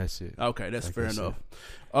it. That's it. Okay, that's fair that's enough.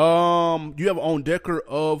 You have on Decker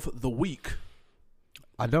of the week.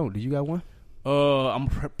 I don't. Do you got one? I'm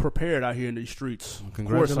prepared out here in these streets.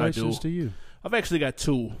 Congratulations of course I do. to you. I've actually got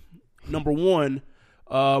two. Number one,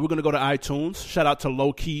 we're going to go to iTunes. Shout out to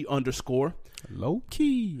lowkey_. Low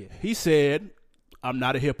key. He said, I'm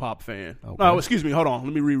not a hip-hop fan. Okay. No, excuse me. Hold on.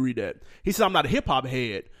 Let me reread that. He said, I'm not a hip-hop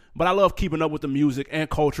head, but I love keeping up with the music and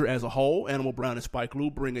culture as a whole. Animal Brown and Spike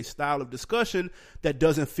Lee bring a style of discussion that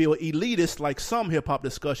doesn't feel elitist like some hip-hop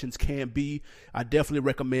discussions can be. I definitely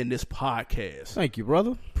recommend this podcast. Thank you,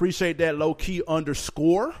 brother. Appreciate that,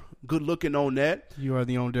 lowkey_. Good looking on that. You are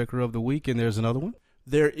the on Decker of the week, and there's another one.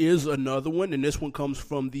 There is another one, and this one comes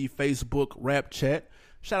from the Facebook rap chat.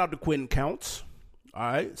 Shout out to Quentin Counts. All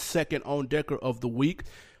right, second on Decker of the week.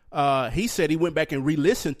 He said he went back and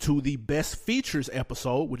re-listened to the Best Features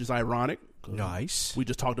episode, which is ironic. Nice. We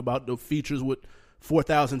just talked about the features with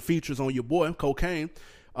 4,000 features on your boy, Cocaine.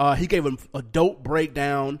 He gave him a dope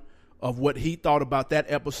breakdown of what he thought about that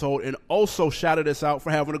episode, and also shouted us out for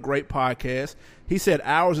having a great podcast. He said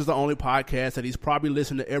ours is the only podcast that he's probably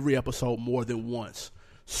listened to every episode more than once.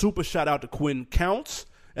 Super shout out to Quentin Counts.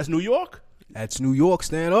 That's New York? That's New York.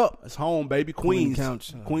 Stand up. That's home, baby. Queens.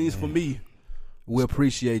 Counts. Queens for me. We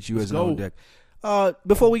appreciate you as an go. on deck.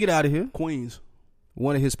 Before we get out of here, Queens.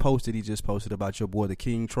 one of his posts that he just posted about your boy, the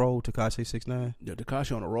King Troll, Tekashi 6ix9ine. Yeah,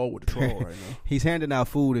 Tekashi on the roll with the troll right now. He's handing out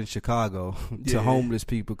food in Chicago to Yeah. homeless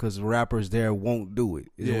people because rappers there won't do it,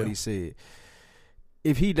 is Yeah. what he said.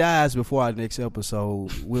 If he dies before our next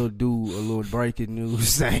episode, we'll do a little breaking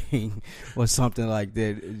news thing or something like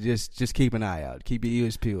that. Just keep an eye out. Keep your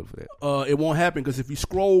ears peeled for that. It won't happen because if you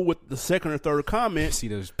scroll with the second or third comment, See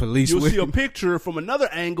those police you'll with see a him. picture from another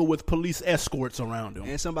angle with police escorts around him.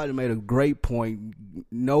 And somebody made a great point.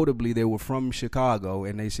 Notably, they were from Chicago,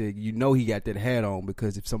 and they said, you know he got that hat on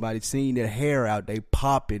because if somebody's seen that hair out, they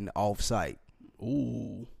popping off site.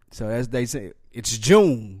 Ooh. So as they say, it's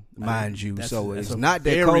June, mind you. that's- So that's it's a not that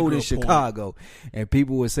very cold good in point. Chicago. And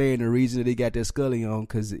people were saying the reason that he got that scully on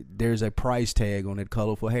because there's a price tag on that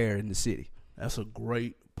colorful hair in the city. That's a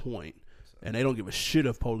great point. And they don't give a shit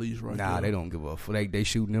of police right now. Nah, they don't give a fuck. They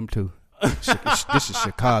shooting them too. This is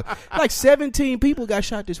Chicago. Like 17 people got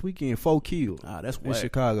shot this weekend, 4 killed. That's in whack.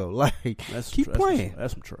 Chicago. Like, keep playing.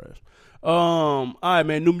 That's some trash. All right,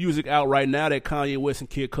 man. New music out right now. That Kanye West and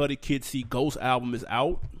Kid Cudi, Kid See Ghost album is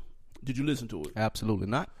out. Did you listen to it? Absolutely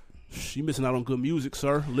not. You missing out on good music,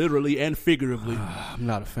 sir. Literally and figuratively. I'm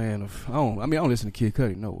not a fan of. I don't listen to Kid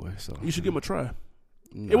Cudi no way. So You should give him a try.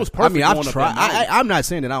 It was perfect. I mean, I've going up tried. that night. I'm not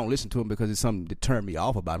saying that I don't listen to him because it's something that turned me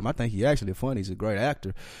off about him. I think he's actually funny. He's a great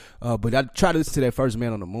actor. But I try to listen to that First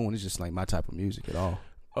Man on the Moon. It's just like my type of music at all.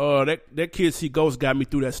 That Kid See Ghost got me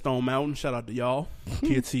through that Stone Mountain. Shout out to y'all.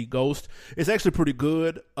 Kid See Ghost. It's actually pretty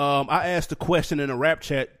good. I asked a question in a rap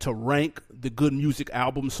chat to rank the good music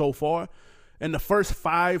albums so far, and the first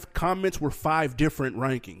 5 comments were 5 different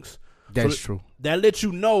rankings. That's true. That lets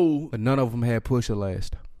you know. But none of them had Pusha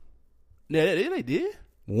last. Yeah, they did.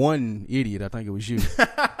 One idiot, I think it was you.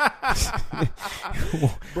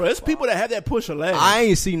 Bro, it's people that have that Pusha last. I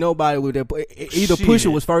ain't see nobody with that. Either Shit.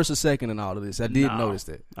 Pusha was first or second in all of this. I did notice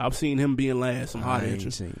that. I've seen him being last. Some hot I ain't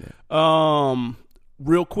interest. seen that.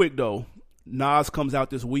 Real quick though, Nas comes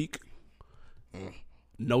out this week.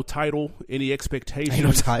 No title. Any expectations? Ain't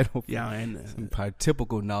no title. Yeah, and Probably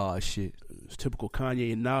typical Nas shit. it's typical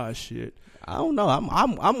Kanye and Nas shit. I don't know.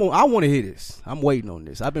 I want to hear this. I'm waiting on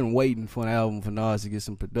this. I've been waiting for an album for Nas to get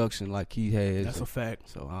some production like he has. That's a fact.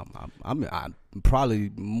 So I'm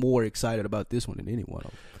probably more excited about this one than any one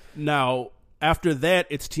of them. Now, after that,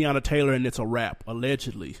 it's Tiana Taylor and it's a rap,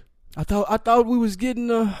 allegedly. I thought we was getting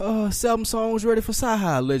 7 songs ready for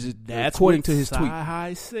Sci-Hi, allegedly. That's according to his tweet.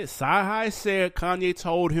 Sci-Hi said. Sci-Hi said Kanye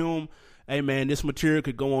told him, hey man, this material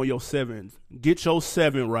could go on your 7. Get your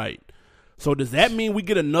 7 right. So does that mean we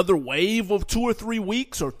get another wave of 2 or 3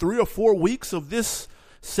 weeks or 3 or 4 weeks of this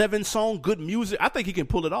 7-song good music? I think he can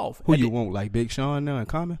pull it off. Who you want, like Big Sean now in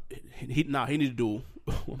Common? He need to do.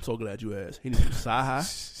 I'm so glad you asked. He need to do Sci-Hi,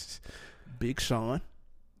 Big Sean.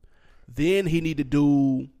 Then he need to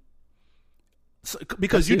do,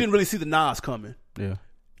 because you didn't really see the Nas coming. Yeah.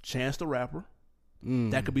 Chance the Rapper.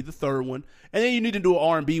 That could be the 3rd one. And then you need to do an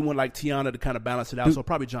R&B one like Tiana to kind of balance it out. So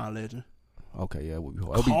probably John Legend. Okay, yeah,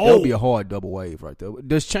 that'll be a hard double wave right there.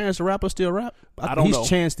 Does Chance the Rapper still rap? I don't know. He's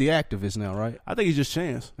Chance the activist now, right? I think he's just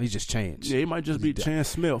Chance. He's just Chance. Yeah, he might just be Chance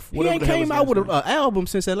Smith. He ain't came out with an album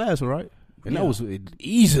since that last one, right? And that was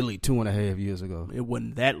easily 2.5 years ago. It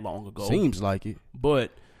wasn't that long ago. Seems like it.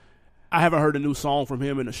 But I haven't heard a new song from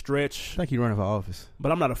him in a stretch. I think he's running for office.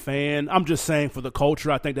 But I'm not a fan. I'm just saying for the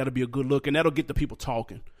culture, I think that'll be a good look, and that'll get the people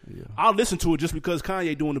talking. Yeah. I'll listen to it just because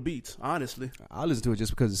Kanye doing the beats, honestly. I'll listen to it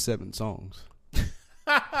just because it's 7 songs.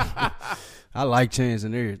 I like Chance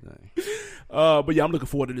and everything. But yeah, I'm looking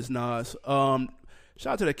forward to this Nas. Shout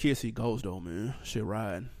out to that Kids See Ghosts though, man. Shit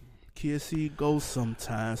riding. Kids See Ghosts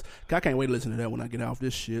sometimes. I can't wait to listen to that when I get off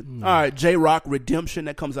this shit. All right, J-Rock Redemption,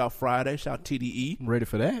 that comes out Friday. Shout out TDE. I'm ready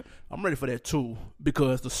for that. I'm ready for that too,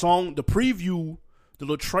 because the song, the preview, the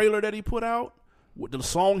little trailer that he put out, with the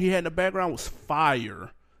song he had in the background was fire.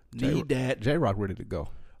 Need that. J-Rock ready to go.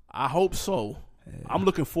 I hope so. Yeah. I'm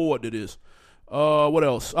looking forward to this. What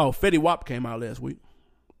else? Oh, Fetty Wap came out last week.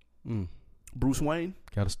 Bruce Wayne.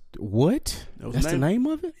 What? That's the name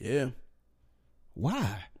of it? Yeah.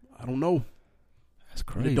 Why? I don't know. That's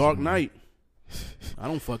crazy. The Dark Knight. I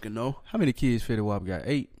don't fucking know. How many kids Fetty Wap got?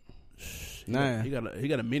 8? 9. He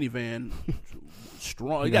got a minivan.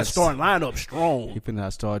 Strong. He got starting lineup strong. He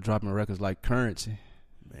finna start dropping records like Currency.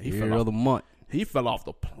 Man, every other month. He fell off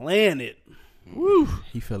the planet. Woo!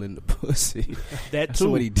 He fell in the pussy. That's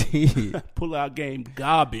too. What he did. Pull out game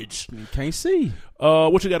garbage. You can't see.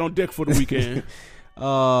 What you got on deck for the weekend?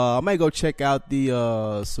 I may go check out the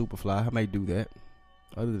Superfly. I may do that.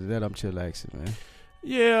 Other than that, I'm chillaxing, man.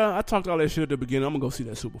 Yeah, I talked all that shit at the beginning. I'm gonna go see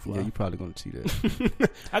that Superfly. Yeah, you probably gonna see that.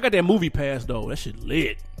 I got that movie pass though. That shit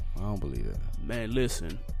lit. I don't believe that. Man,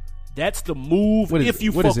 listen. That's the move. What is if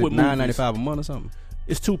you it? What fuck is it, with $9.95 a month or something?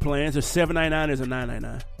 It's 2 plans. There's $7.99. There's a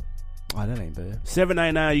 $9.99. Oh, that ain't bad.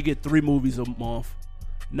 $7.99, you get 3 movies a month.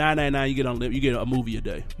 $9.99, you get unlimited. You get a movie a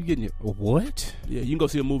day. You getting what? Yeah, you can go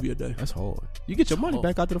see a movie a day. That's hard. You get your money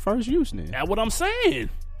back after the first use, then. That's what I'm saying.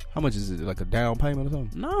 How much is it? Like a down payment or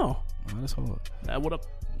something? No. Oh, that's hard. That's what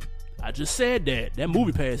I just said that. That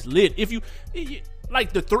movie pass lit. If you like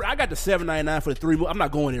I got the $7.99 for the 3 movies. I'm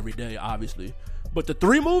not going every day, obviously. But the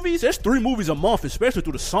 3 movies, there's 3 movies a month, especially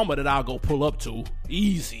through the summer that I'll go pull up to.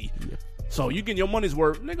 Easy. Yeah. So you getting your money's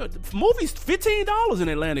worth. Nigga, the movie's $15 in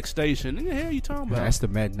Atlantic Station. Nigga, the hell you talking about? That's the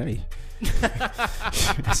matinee.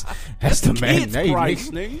 that's the matinee. Price,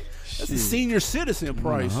 nigga. That's the senior citizen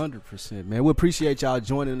price. 100%, man. We appreciate y'all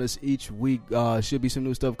joining us each week. Should be some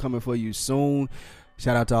new stuff coming for you soon.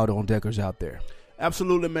 Shout out to all the on-deckers out there.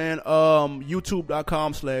 Absolutely, man.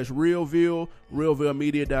 YouTube.com/RealVille,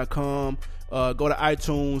 RealVilleMedia.com. Go to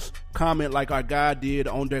iTunes, comment like our guy did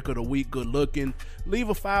on Deck of the Week, good looking. Leave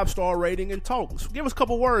a 5-star rating and talk. Give us a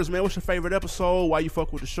couple words, man. What's your favorite episode? Why you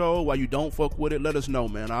fuck with the show? Why you don't fuck with it? Let us know,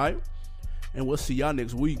 man, all right? And we'll see y'all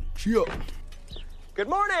next week. Cheers. Good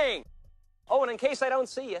morning. Oh, and in case I don't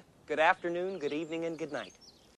see you, good afternoon, good evening, and good night.